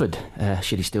Watford.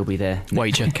 Should he still be there?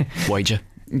 Wager.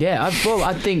 Yeah,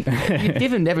 I think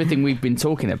given everything we've been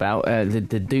talking about, the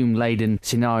doom-laden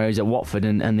scenarios at Watford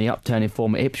and the upturn in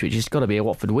form at Ipswich, it's got to be a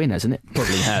Watford win, hasn't it?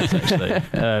 Probably has,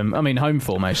 actually. Home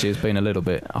form actually has been a little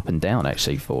bit up and down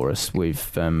actually for us. We've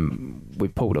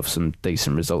pulled off some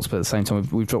decent results, but at the same time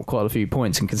we've dropped quite a few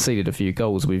points and conceded a few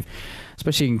goals.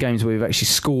 Especially in games where we've actually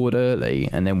scored early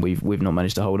and then we've not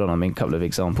managed to hold on. A couple of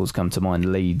examples come to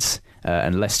mind: Leeds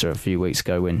and Leicester a few weeks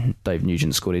ago when Dave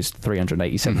Nugent scored his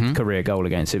 387th career goal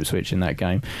against Ipswich in that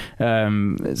game.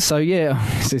 So yeah,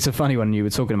 it's a funny one. You were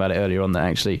talking about it earlier on, that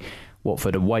actually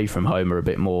Watford away from home are a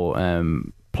bit more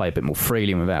play a bit more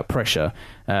freely and without pressure.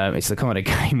 It's the kind of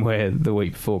game where the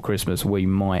week before Christmas we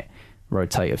might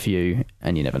rotate a few,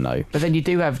 and you never know. But then you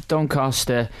do have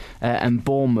Doncaster and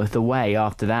Bournemouth away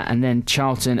after that, and then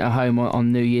Charlton at home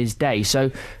on New Year's Day. So,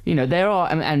 there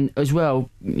are, and as well,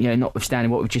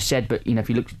 notwithstanding what we've just said, but, if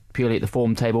you look purely at the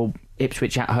form table,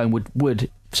 Ipswich at home would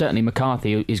certainly,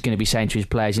 McCarthy is going to be saying to his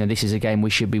players, this is a game we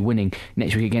should be winning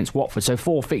next week against Watford. So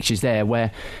 4 fixtures there where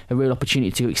a real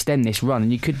opportunity to extend this run,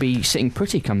 and you could be sitting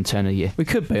pretty come turn of the year. We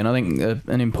could be, and I think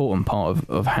an important part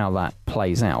of how that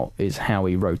plays out is how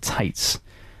he rotates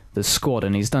the squad,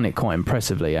 and he's done it quite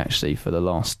impressively actually for the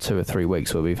last 2 or 3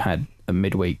 weeks where we've had a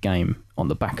midweek game on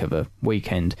the back of a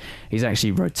weekend. He's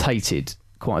actually rotated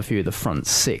quite a few of the front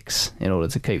 6 in order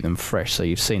to keep them fresh. So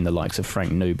you've seen the likes of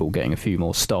Frank Nouble getting a few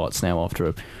more starts now after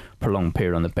a prolonged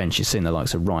period on the bench. You've seen the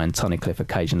likes of Ryan Tunnicliffe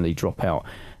occasionally drop out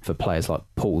for players like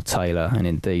Paul Taylor, and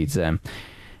indeed I'm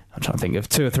trying to think of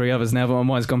 2 or 3 others now, but my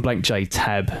mind's gone blank. Jay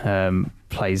Tabb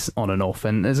plays on and off,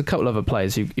 and there's a couple of other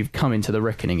players who've come into the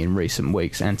reckoning in recent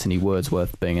weeks. Anthony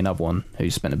Wordsworth being another one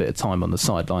who's spent a bit of time on the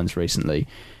sidelines recently,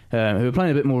 who are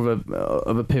playing a bit more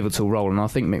of a pivotal role, and I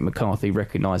think Mick McCarthy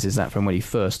recognises that from when he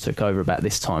first took over about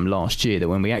this time last year, that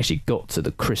when we actually got to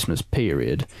the Christmas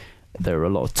period, there were a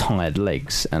lot of tired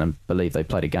legs, and I believe they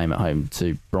played a game at home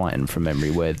to Brighton from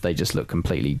memory where they just looked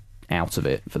completely out of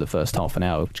it for the first half an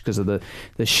hour because of the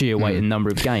sheer weight and number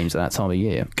of games at that time of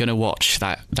year. Going to watch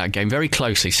that game very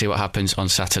closely, see what happens on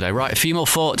Saturday. Right, a few more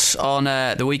thoughts on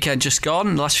the weekend just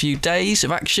gone, the last few days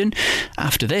of action.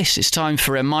 After this, it's time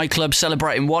for My Club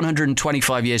celebrating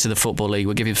 125 years of the Football League.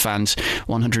 We're giving fans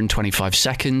 125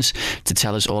 seconds to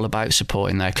tell us all about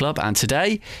supporting their club, and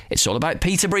today it's all about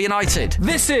Peterborough United.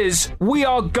 This is We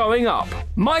Are Going Up,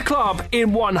 My Club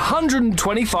in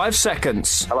 125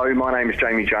 seconds. Hello, my name is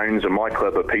Jamie Jones and my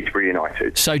club at Peterborough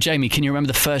United. So, Jamie, can you remember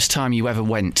the first time you ever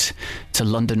went to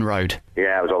London Road?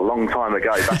 Yeah, it was a long time ago.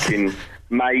 Back in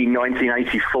May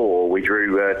 1984, we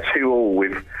drew 2-2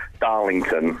 with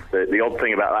Darlington. The odd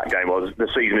thing about that game was the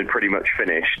season had pretty much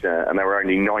finished, and there were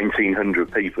only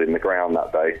 1,900 people in the ground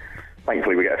that day.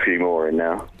 Thankfully, we get a few more in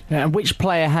now. And which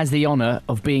player has the honour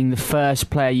of being the first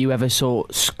player you ever saw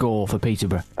score for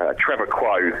Peterborough? Trevor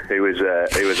Quo. Joe, who was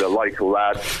a local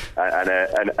lad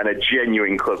and a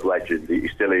genuine club legend. He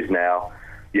still is now.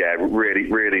 Yeah,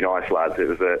 really, really nice lads. It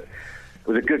was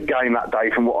a good game that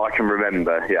day from what I can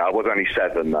remember. Yeah, I was only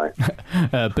 7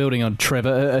 though. Building on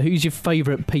Trevor, who's your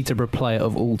favourite Peterborough player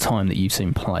of all time that you've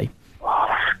seen play? Oh,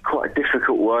 that's quite a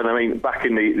difficult one. I mean, back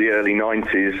in the early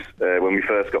 90s, when we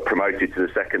first got promoted to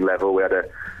the second level, we had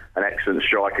an excellent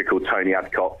striker called Tony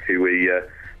Adcock, who we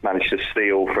managed to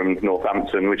steal from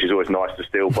Northampton, which is always nice to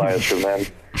steal players from them.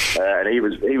 And he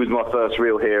was my first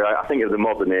real hero. I think of the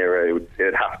modern era, it would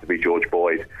have to be George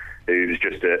Boyd, who's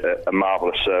just a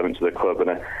marvellous servant to the club and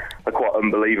a quite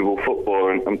unbelievable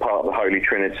footballer and part of the Holy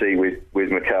Trinity with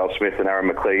Mikhail Smith and Aaron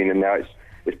McLean. And now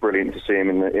it's brilliant to see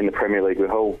him in the Premier League with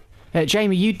Hull.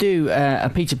 Jamie, you do a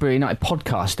Peterborough United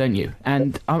podcast, don't you?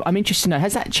 And I'm interested to know,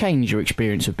 has that changed your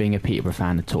experience of being a Peterborough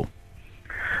fan at all?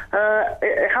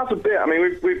 It has a bit. I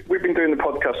mean, we've been doing the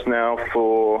podcast now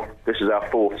this is our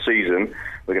 4th season.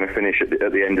 We're going to finish at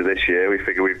the end of this year. We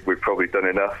figure we've probably done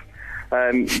enough.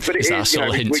 But is that a sort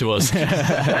of hint to us? No,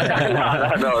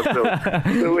 at all. So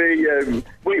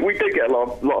we do get a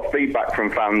lot of feedback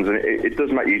from fans, and it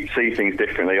does make you see things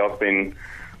differently. I've been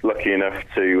lucky enough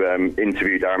to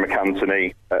interview Darren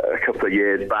McAntony a couple of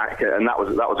years back, and that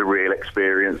was a real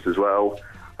experience as well.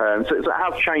 So it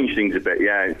has changed things a bit,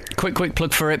 yeah. Quick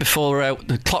plug for it before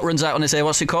the clock runs out on this air.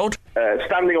 What's it called?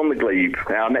 Standing on the Glebe.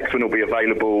 Our next one will be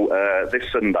available this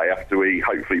Sunday after we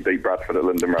hopefully beat Bradford at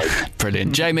London Road.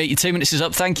 Brilliant. Jamie, your 2 minutes is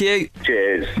up. Thank you.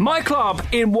 Cheers. My club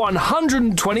in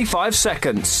 125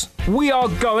 seconds. We are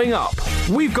going up.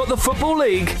 We've got the Football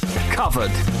League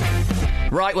covered.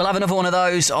 Right, we'll have another one of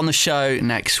those on the show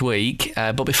next week.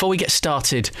 But before we get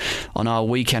started on our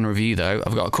weekend review, though,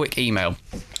 I've got a quick email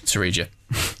to read you.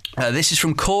 This is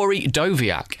from Corey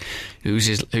Doviak,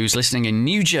 who's listening in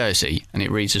New Jersey, and it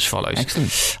reads as follows.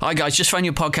 Excellent. Hi guys, just found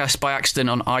your podcast by accident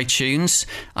on iTunes,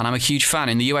 and I'm a huge fan.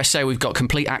 In the USA, we've got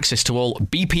complete access to all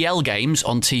BPL games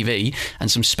on TV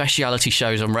and some speciality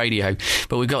shows on radio,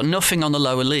 but we've got nothing on the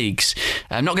lower leagues.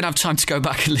 I'm not going to have time to go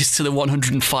back and listen to the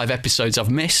 105 episodes I've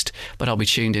missed, but I'll be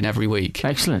tuned in every week.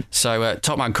 Excellent. So,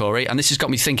 top man Corey, and this has got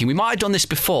me thinking, we might have done this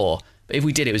before, but if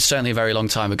we did, it was certainly a very long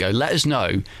time ago. Let us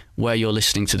know where you're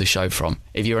listening to the show from.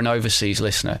 If you're an overseas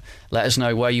listener, let us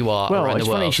know where you are around the world. Well, it's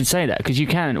funny you should say that, because we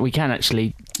can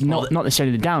actually, not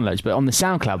necessarily the downloads, but on the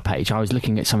SoundCloud page, I was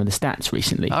looking at some of the stats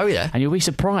recently. Oh, yeah. And you'll be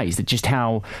surprised at just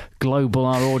how global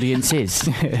our audience is.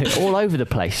 All over the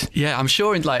place. Yeah, I'm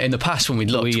sure in the past when we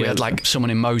looked, we had someone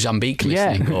in Mozambique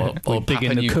listening, or big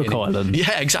in the Cook Islands.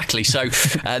 Yeah, exactly. So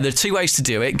there are 2 ways to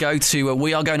do it. Go to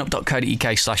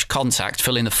wearegoingup.co.uk/contact,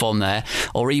 fill in the form there,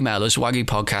 or email us,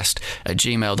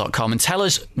 wagyupodcast@gmail.com, and tell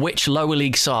us which lower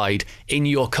league side in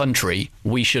your country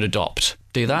we should adopt.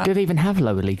 Do that? Do they even have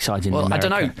lower league sides in America? I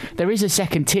don't know. There is a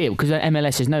second tier, because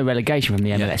MLS, there's no relegation from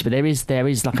the MLS, but there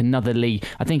is like another league.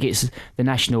 I think it's the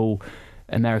National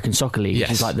American Soccer League,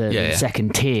 which is like the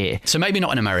second tier. So maybe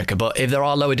not in America, but if there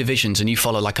are lower divisions and you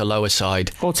follow like a lower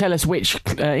side. Or tell us which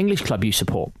English club you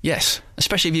support. Yes,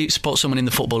 especially if you support someone in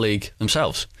the Football League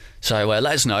themselves. So let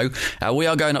us know. We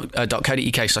are going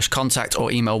up.co.uk/contact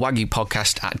or email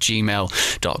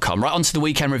wagyupodcast@gmail.com. Right, on to the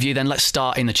weekend review then. Let's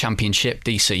start in the Championship.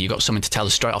 DC, you got something to tell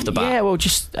us straight off the bat? Yeah, well,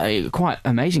 just a quite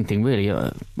amazing thing, really,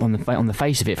 on the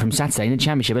face of it, from Saturday. In the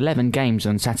Championship, 11 games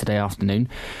on Saturday afternoon,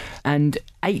 and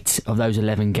 8 of those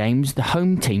 11 games, the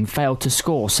home team failed to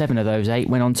score. 7 of those 8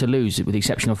 went on to lose, with the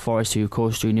exception of Forest, who, of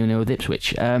course, drew 0-0 with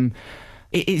Ipswich.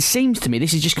 It seems to me,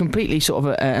 this is just completely sort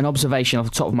of an observation off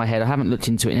the top of my head. I haven't looked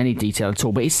into it in any detail at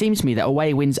all, but it seems to me that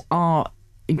away wins are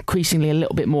increasingly a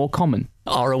little bit more common.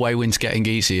 Are away wins getting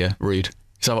easier, Rude?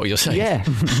 Is that what you're saying? Yeah,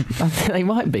 I think they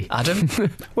might be. Adam?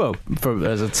 Well,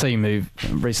 as a team who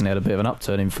recently had a bit of an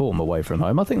upturn in form away from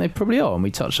home, I think they probably are, and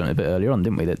we touched on it a bit earlier on,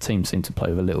 didn't we? That teams seem to play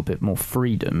with a little bit more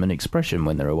freedom and expression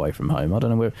when they're away from home. I don't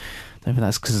know where... I think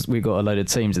that's because we've got a load of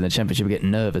teams in the Championship who get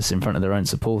nervous in front of their own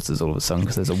supporters all of a sudden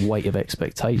because there's a weight of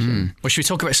expectation. Well, should we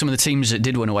talk about some of the teams that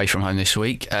did win away from home this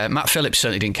week? Matt Phillips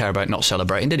certainly didn't care about not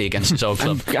celebrating, did he, against his old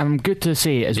club? And good to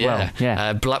see it as well.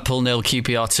 Yeah. Blackpool 0,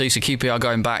 QPR 2, so QPR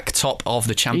going back top of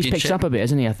the Championship. He's picked up a bit,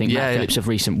 hasn't he? I think Matt Phillips of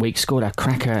recent weeks scored a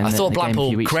cracker. I thought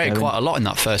Blackpool created quite a lot in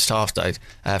that first half, though,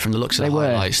 from the looks of the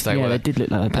highlights. They did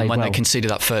look like they played well. And when they conceded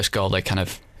that first goal, they kind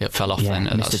of... It fell off then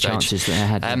at that stage. Chances that they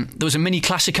had. There was a mini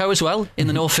Classico as well in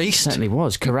the North East. Certainly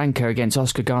was. Karanka against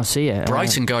Oscar Garcia.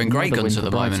 Brighton going great guns at the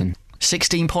moment.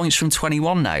 16 points from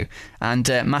 21 now. And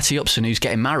Matty Upson, who's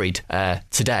getting married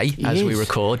today as we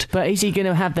record. But is he going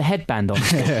to have the headband on?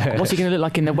 What's he going to look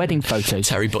like in the wedding photos?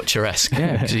 Terry Butcher-esque.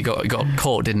 Yeah. Because he got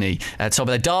caught, didn't he? Top of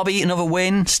the Derby, another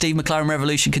win. Steve McLaren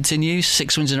revolution continues.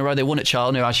 6 wins in a row. They won at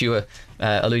Charlton, who, as you were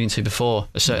alluding to before,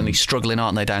 are certainly struggling,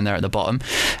 aren't they, down there at the bottom?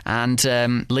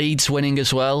 And Leeds winning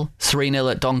as well.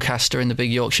 3-0 at Doncaster in the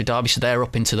big Yorkshire Derby, so they're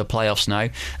up into the playoffs now.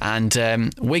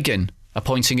 And Wigan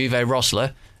appointing Uwe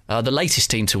Rosler, the latest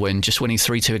team to win, just winning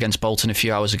 3-2 against Bolton a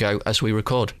few hours ago as we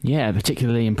record. Yeah, a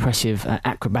particularly impressive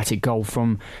acrobatic goal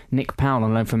from Nick Powell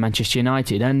on loan from Manchester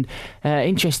United. And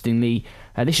interestingly,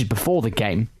 this is before the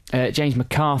game, James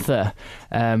MacArthur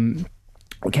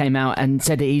came out and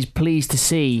said that he's pleased to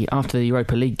see, after the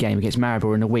Europa League game against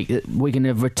Maribor in a week, that we're going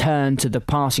to return to the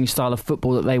passing style of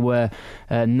football that they were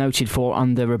noted for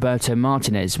under Roberto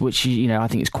Martinez, which, I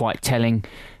think is quite telling.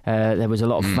 There was a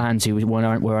lot of fans who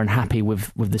were unhappy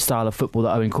with the style of football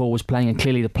that Owen Coyle was playing, and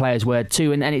clearly the players were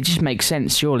too. And it just makes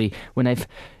sense, surely, when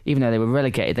even though they were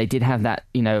relegated, they did have that,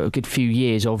 a good few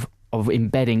years of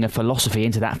embedding a philosophy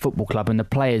into that football club, and the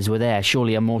players were there,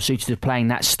 surely are more suited to playing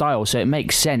that style. So it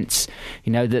makes sense,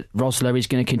 that Rosler is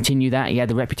going to continue that. He had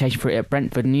the reputation for it at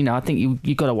Brentford, and I think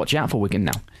you've got to watch out for Wigan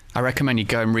now. I recommend you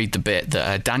go and read the bit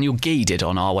that Daniel Gee did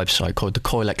on our website called The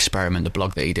Coyle Experiment, the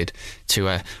blog that he did,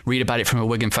 to read about it from a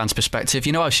Wigan fan's perspective.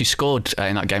 You know how she scored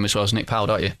in that game as well as Nick Powell,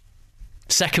 don't you?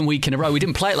 Second week in a row. We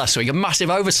didn't play it last week. A massive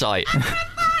oversight.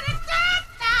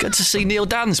 Good to see Neil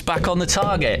Dans back on the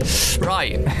target.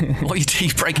 Right, what are you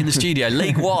doing breaking the studio?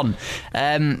 League One.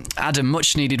 Adam,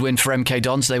 much needed win for MK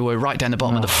Dons. They were right down the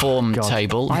bottom of the form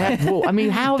table.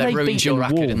 How have they beaten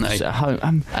Wolves at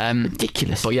home?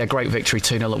 Ridiculous. But yeah, great victory,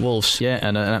 2-0 at Wolves. Yeah,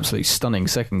 and an absolutely stunning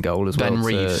second goal as Ben well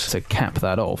Reeves. to cap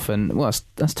that off. And well,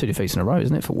 that's 2 defeats in a row,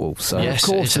 isn't it, for Wolves? So yes, of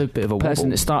course, it's a bit of a person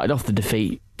wobble. that started off the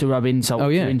defeat to rub insult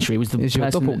to injury was the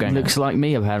person that looks like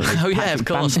me, apparently. Oh yeah, of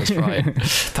course, that's right.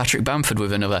 Patrick Bamford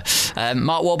with another.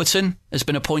 Mark Warburton has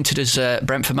been appointed as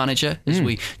Brentford manager.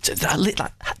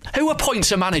 Who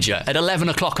appoints a manager at 11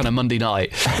 o'clock on a Monday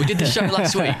night? We did the show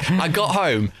last week. I got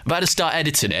home, about to start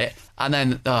editing it, and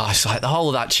then it's like the whole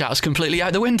of that chat was completely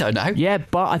out the window now. Yeah,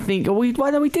 but I think we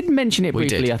did mention it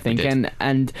briefly. I think,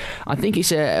 and I think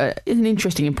it's an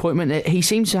interesting appointment. He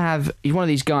seems to have. He's one of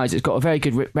these guys that's got a very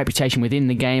good reputation within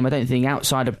the game. I don't think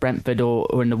outside of Brentford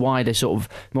or in the wider sort of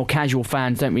more casual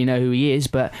fans don't really know who he is,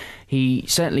 but he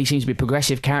certainly seems to be a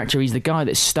progressive character. He's the guy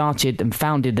that started and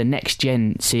founded the Next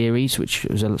Gen series, which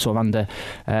was a sort of under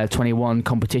 21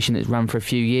 competition that's run for a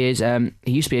few years.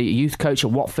 He used to be a youth coach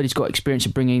at Watford. He's got experience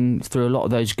of bringing through a lot of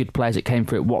those good players that came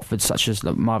through at Watford, such as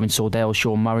Marvin Sordell,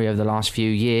 Sean Murray over the last few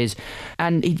years.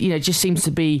 And he just seems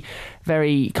to be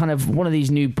very kind of one of these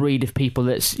new breed of people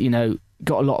that's,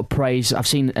 got a lot of praise. I've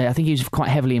seen, I think he was quite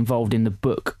heavily involved in the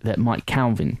book that Mike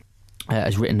Calvin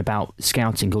has written about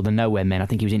scouting called The Nowhere Men. I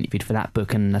think he was interviewed for that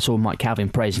book, and I saw Mike Calvin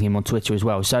praising him on Twitter as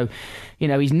well. So,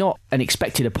 he's not an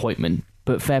expected appointment,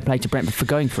 but fair play to Brentford for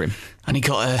going for him. And he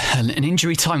got an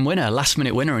injury time winner, last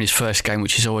minute winner in his first game,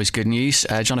 which is always good news.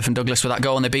 Jonathan Douglas with that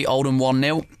goal, and they beat Oldham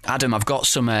 1-0. Adam, I've got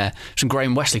some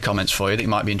Graham Wesley comments for you that you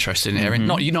might be interested in hearing.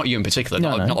 Not you in particular,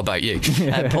 not about you.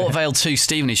 Port Vale 2,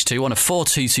 Stevenage 2, one of 4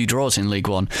 2-2 draws in League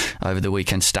One over the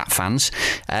weekend, stat fans.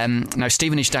 Now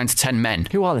Stevenage down to 10 men.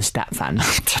 Who are the stat fans?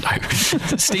 I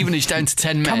don't know. Stevenage down to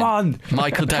 10 men. Come on.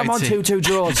 Michael Doughty. Come on, 2-2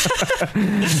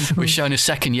 draws. was shown a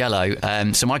second yellow.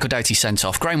 So Michael Doughty sent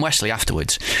off. Graham Wesley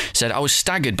afterwards said, I was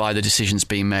staggered by the decisions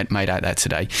being made out there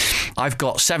today. I've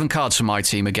got 7 cards for my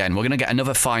team again. We're going to get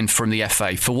another fine from the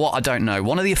FA for what I don't know.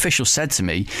 One of the officials said to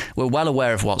me, we're well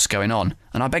aware of what's going on.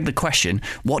 And I beg the question,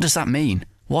 what does that mean?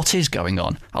 What is going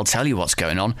on? I'll tell you what's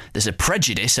going on. There's a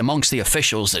prejudice amongst the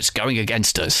officials that's going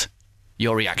against us.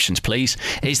 Your reactions, please.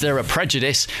 Is there a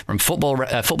prejudice from Football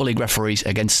League referees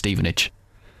against Stevenage?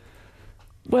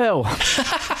 Well,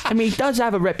 he does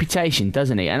have a reputation,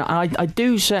 doesn't he? And I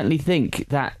do certainly think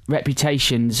that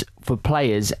reputations for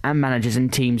players and managers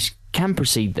and teams can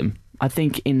precede them. I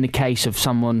think in the case of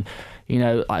someone,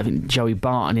 I think Joey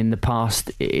Barton in the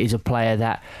past is a player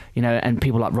that, and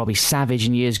people like Robbie Savage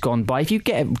in years gone by. If you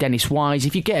get Dennis Wise,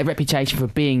 if you get a reputation for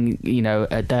being,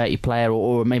 a dirty player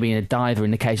or maybe a diver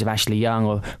in the case of Ashley Young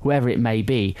or whoever it may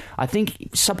be, I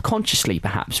think subconsciously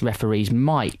perhaps referees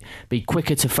might be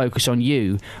quicker to focus on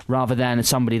you rather than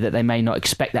somebody that they may not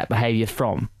expect that behaviour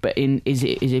from. But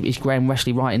is Graham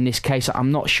Wesley right in this case?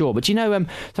 I'm not sure. But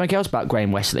something else about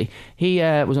Graham Wesley? He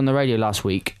was on the radio last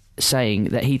week saying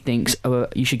that he thinks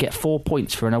you should get 4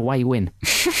 points for an away win,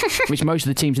 which most of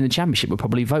the teams in the Championship would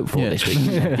probably vote for this week,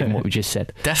 given what we just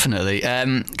said. Definitely.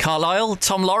 Carlisle,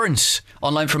 Tom Lawrence,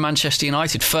 on loan from Manchester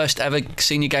United, first ever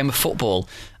senior game of football,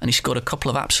 and he scored a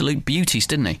couple of absolute beauties,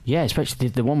 didn't he? Yeah, especially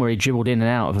the one where he dribbled in and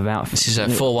out of about... This is a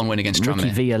 4-1 win against Tranmere. Ricky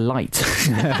Villa light.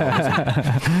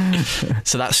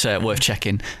 So that's worth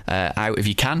checking out if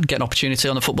you can. Get an opportunity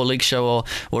on the Football League show or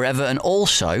wherever. And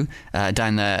also,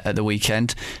 down there at the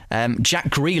weekend, Jack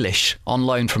Grealish, on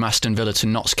loan from Aston Villa to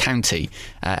Notts County,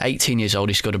 18 years old.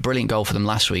 He scored a brilliant goal for them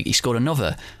last week. He scored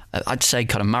another, I'd say,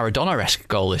 kind of Maradona-esque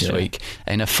goal this week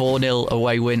in a 4-0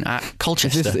 away win at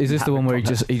Colchester. Is this the one where he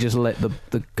just let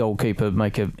the goalkeeper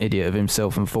make an idiot of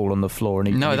himself and fall on the floor, and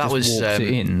he that just was walked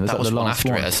it in? That was the one last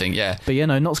after it, I think. Yeah. But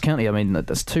Notts County. I mean,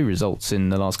 that's 2 results in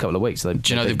the last couple of weeks. Do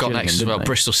you know they've got next? Well,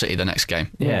 Bristol City the next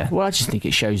game. Yeah. Well, I just think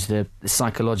it shows the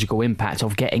psychological impact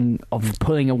of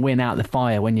pulling a win out of the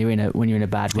fire when you're in a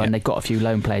bad run. They've got a few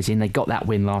loan players in. They got that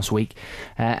win last week,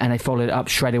 and they followed it up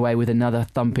straight away with another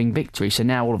thumping victory. So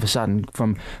now all of a sudden,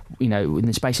 from in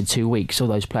the space of 2 weeks, all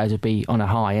those players will be on a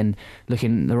high and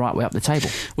looking the right way up the table.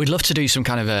 We'd love to do some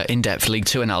kind of in-depth League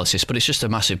 2 analysis, but it's just a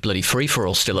massive bloody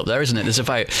free-for-all still up there, isn't it? There's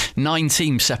about 9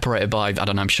 teams separated by, I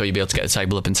don't know, I'm sure you'll be able to get the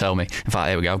table up and tell me. In fact,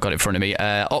 there we go, I've got it in front of me.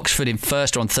 Oxford in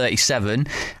first are on 37,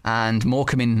 and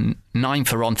Morecambe in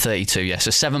 9th are on 32. Yeah,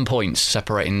 so 7 points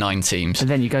separating 9 teams. And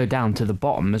then you go down to the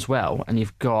bottom as well, and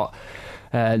you've got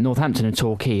Northampton and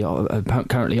Torquay are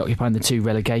currently occupying the 2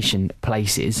 relegation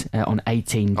places on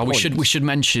 18 points. We should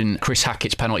mention Chris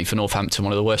Hackett's penalty for Northampton,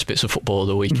 one of the worst bits of football of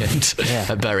the weekend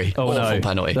at Bury. Awful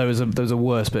penalty. There was a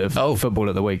worse bit of football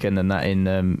at the weekend than that in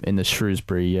the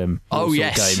Shrewsbury game Tom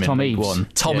in League Eaves. 1.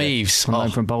 Tom Eaves.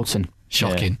 From Bolton.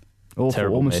 Shocking. Awful.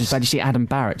 Almost as bad as you see Adam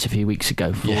Barrett a few weeks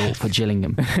ago for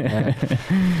Gillingham.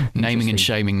 Naming and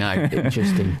shaming now.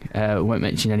 Interesting. Won't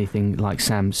mention anything like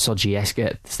Sam Sodji-esque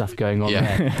stuff going on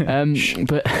there.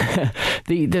 But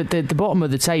the bottom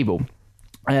of the table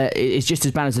is just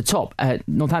as bad as the top.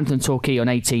 Northampton and Torquay on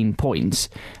 18 points,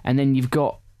 and then you've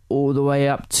got all the way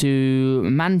up to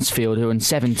Mansfield, who are in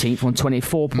 17th on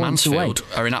 24 points away. Mansfield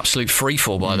are in absolute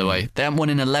freefall, by the way. They haven't won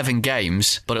in 11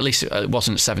 games, but at least it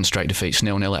wasn't 7 straight defeats,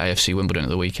 0-0 at AFC Wimbledon at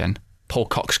the weekend. Paul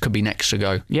Cox could be next to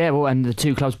go. Yeah, well, and the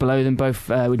 2 clubs below them, both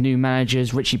with new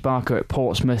managers, Richie Barker at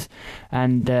Portsmouth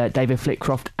and David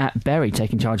Flitcroft at Bury,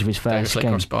 taking charge of his first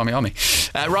game. Army.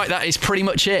 Right, that is pretty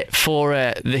much it for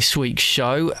this week's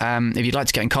show. If you'd like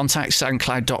to get in contact,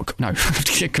 SoundCloud.com. No,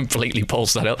 completely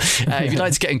paused that up. If you'd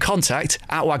like to get in contact,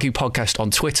 at Wagyu Podcast on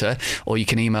Twitter, or you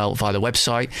can email via the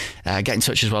website. Get in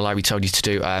touch as well, like we told you to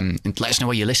do. Let us know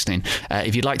where you're listening.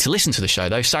 If you'd like to listen to the show,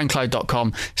 though,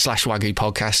 SoundCloud.com/Wagyu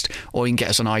Podcast, or you can get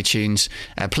us on iTunes.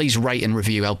 Please rate and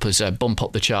review, help us bump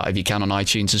up the chart if you can on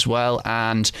iTunes as well.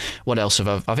 And what else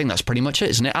I think that's pretty much it,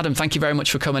 isn't it? Adam, thank you very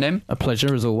much for coming in. A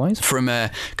pleasure as always.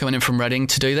 Coming in from Reading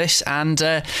to do this, and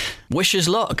wish us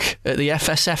luck at the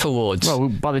FSF Awards. Well,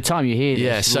 by the time you hear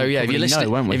this, if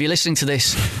you're listening to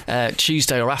this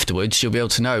Tuesday or afterwards, you'll be able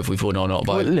to know if we've won or not.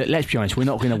 Look, let's be honest, we're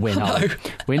not going to win. No.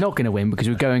 We're not going to win because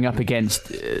we're going up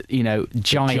against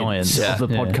giants of the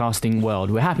podcasting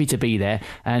world. We're happy to be there,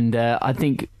 and I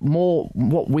think more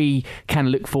what we can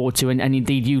look forward to, and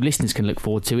indeed you listeners can look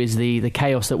forward to, is the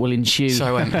chaos that will ensue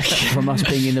from us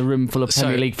being in the room full of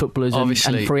Premier League footballers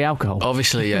and free alcohol.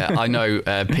 Obviously, I know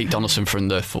Pete Donaldson from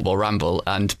the Football Ramble,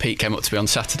 and Pete came up to me on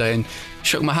Saturday and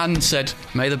shook my hand and said,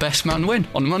 "May the best man win"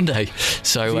 on Monday.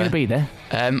 So he's going to be there.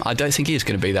 I don't think he is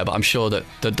going to be there, but I'm sure that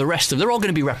the rest of them, they're all going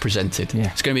to be represented.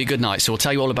 Yeah. It's going to be a good night, so we'll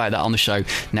tell you all about that on the show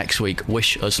next week.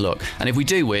 Wish us luck. And if we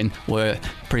do win, we're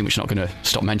pretty much not going to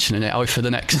stop mentioning it for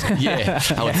the next year,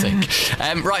 I would think.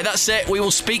 Right, that's it. We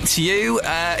will speak to you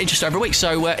in just over a week,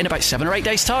 so in about 7 or 8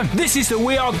 days' time. This is the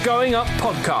We Are Going Up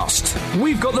podcast.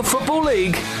 We've got the Football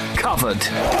League covered.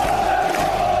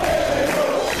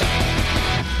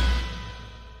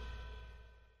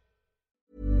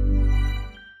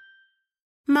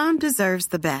 Mom deserves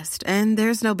the best, and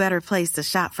there's no better place to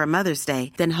shop for Mother's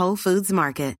Day than Whole Foods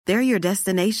Market. They're your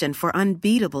destination for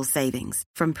unbeatable savings,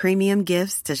 from premium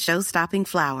gifts to show-stopping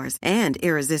flowers and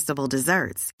irresistible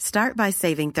desserts. Start by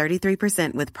saving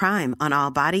 33% with Prime on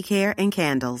all body care and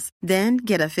candles. Then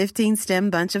get a 15-stem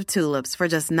bunch of tulips for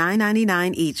just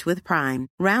 $9.99 each with Prime.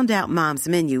 Round out Mom's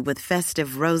menu with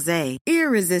festive rosé,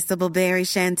 irresistible berry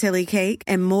chantilly cake,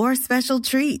 and more special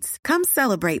treats. Come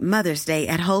celebrate Mother's Day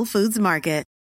at Whole Foods Market.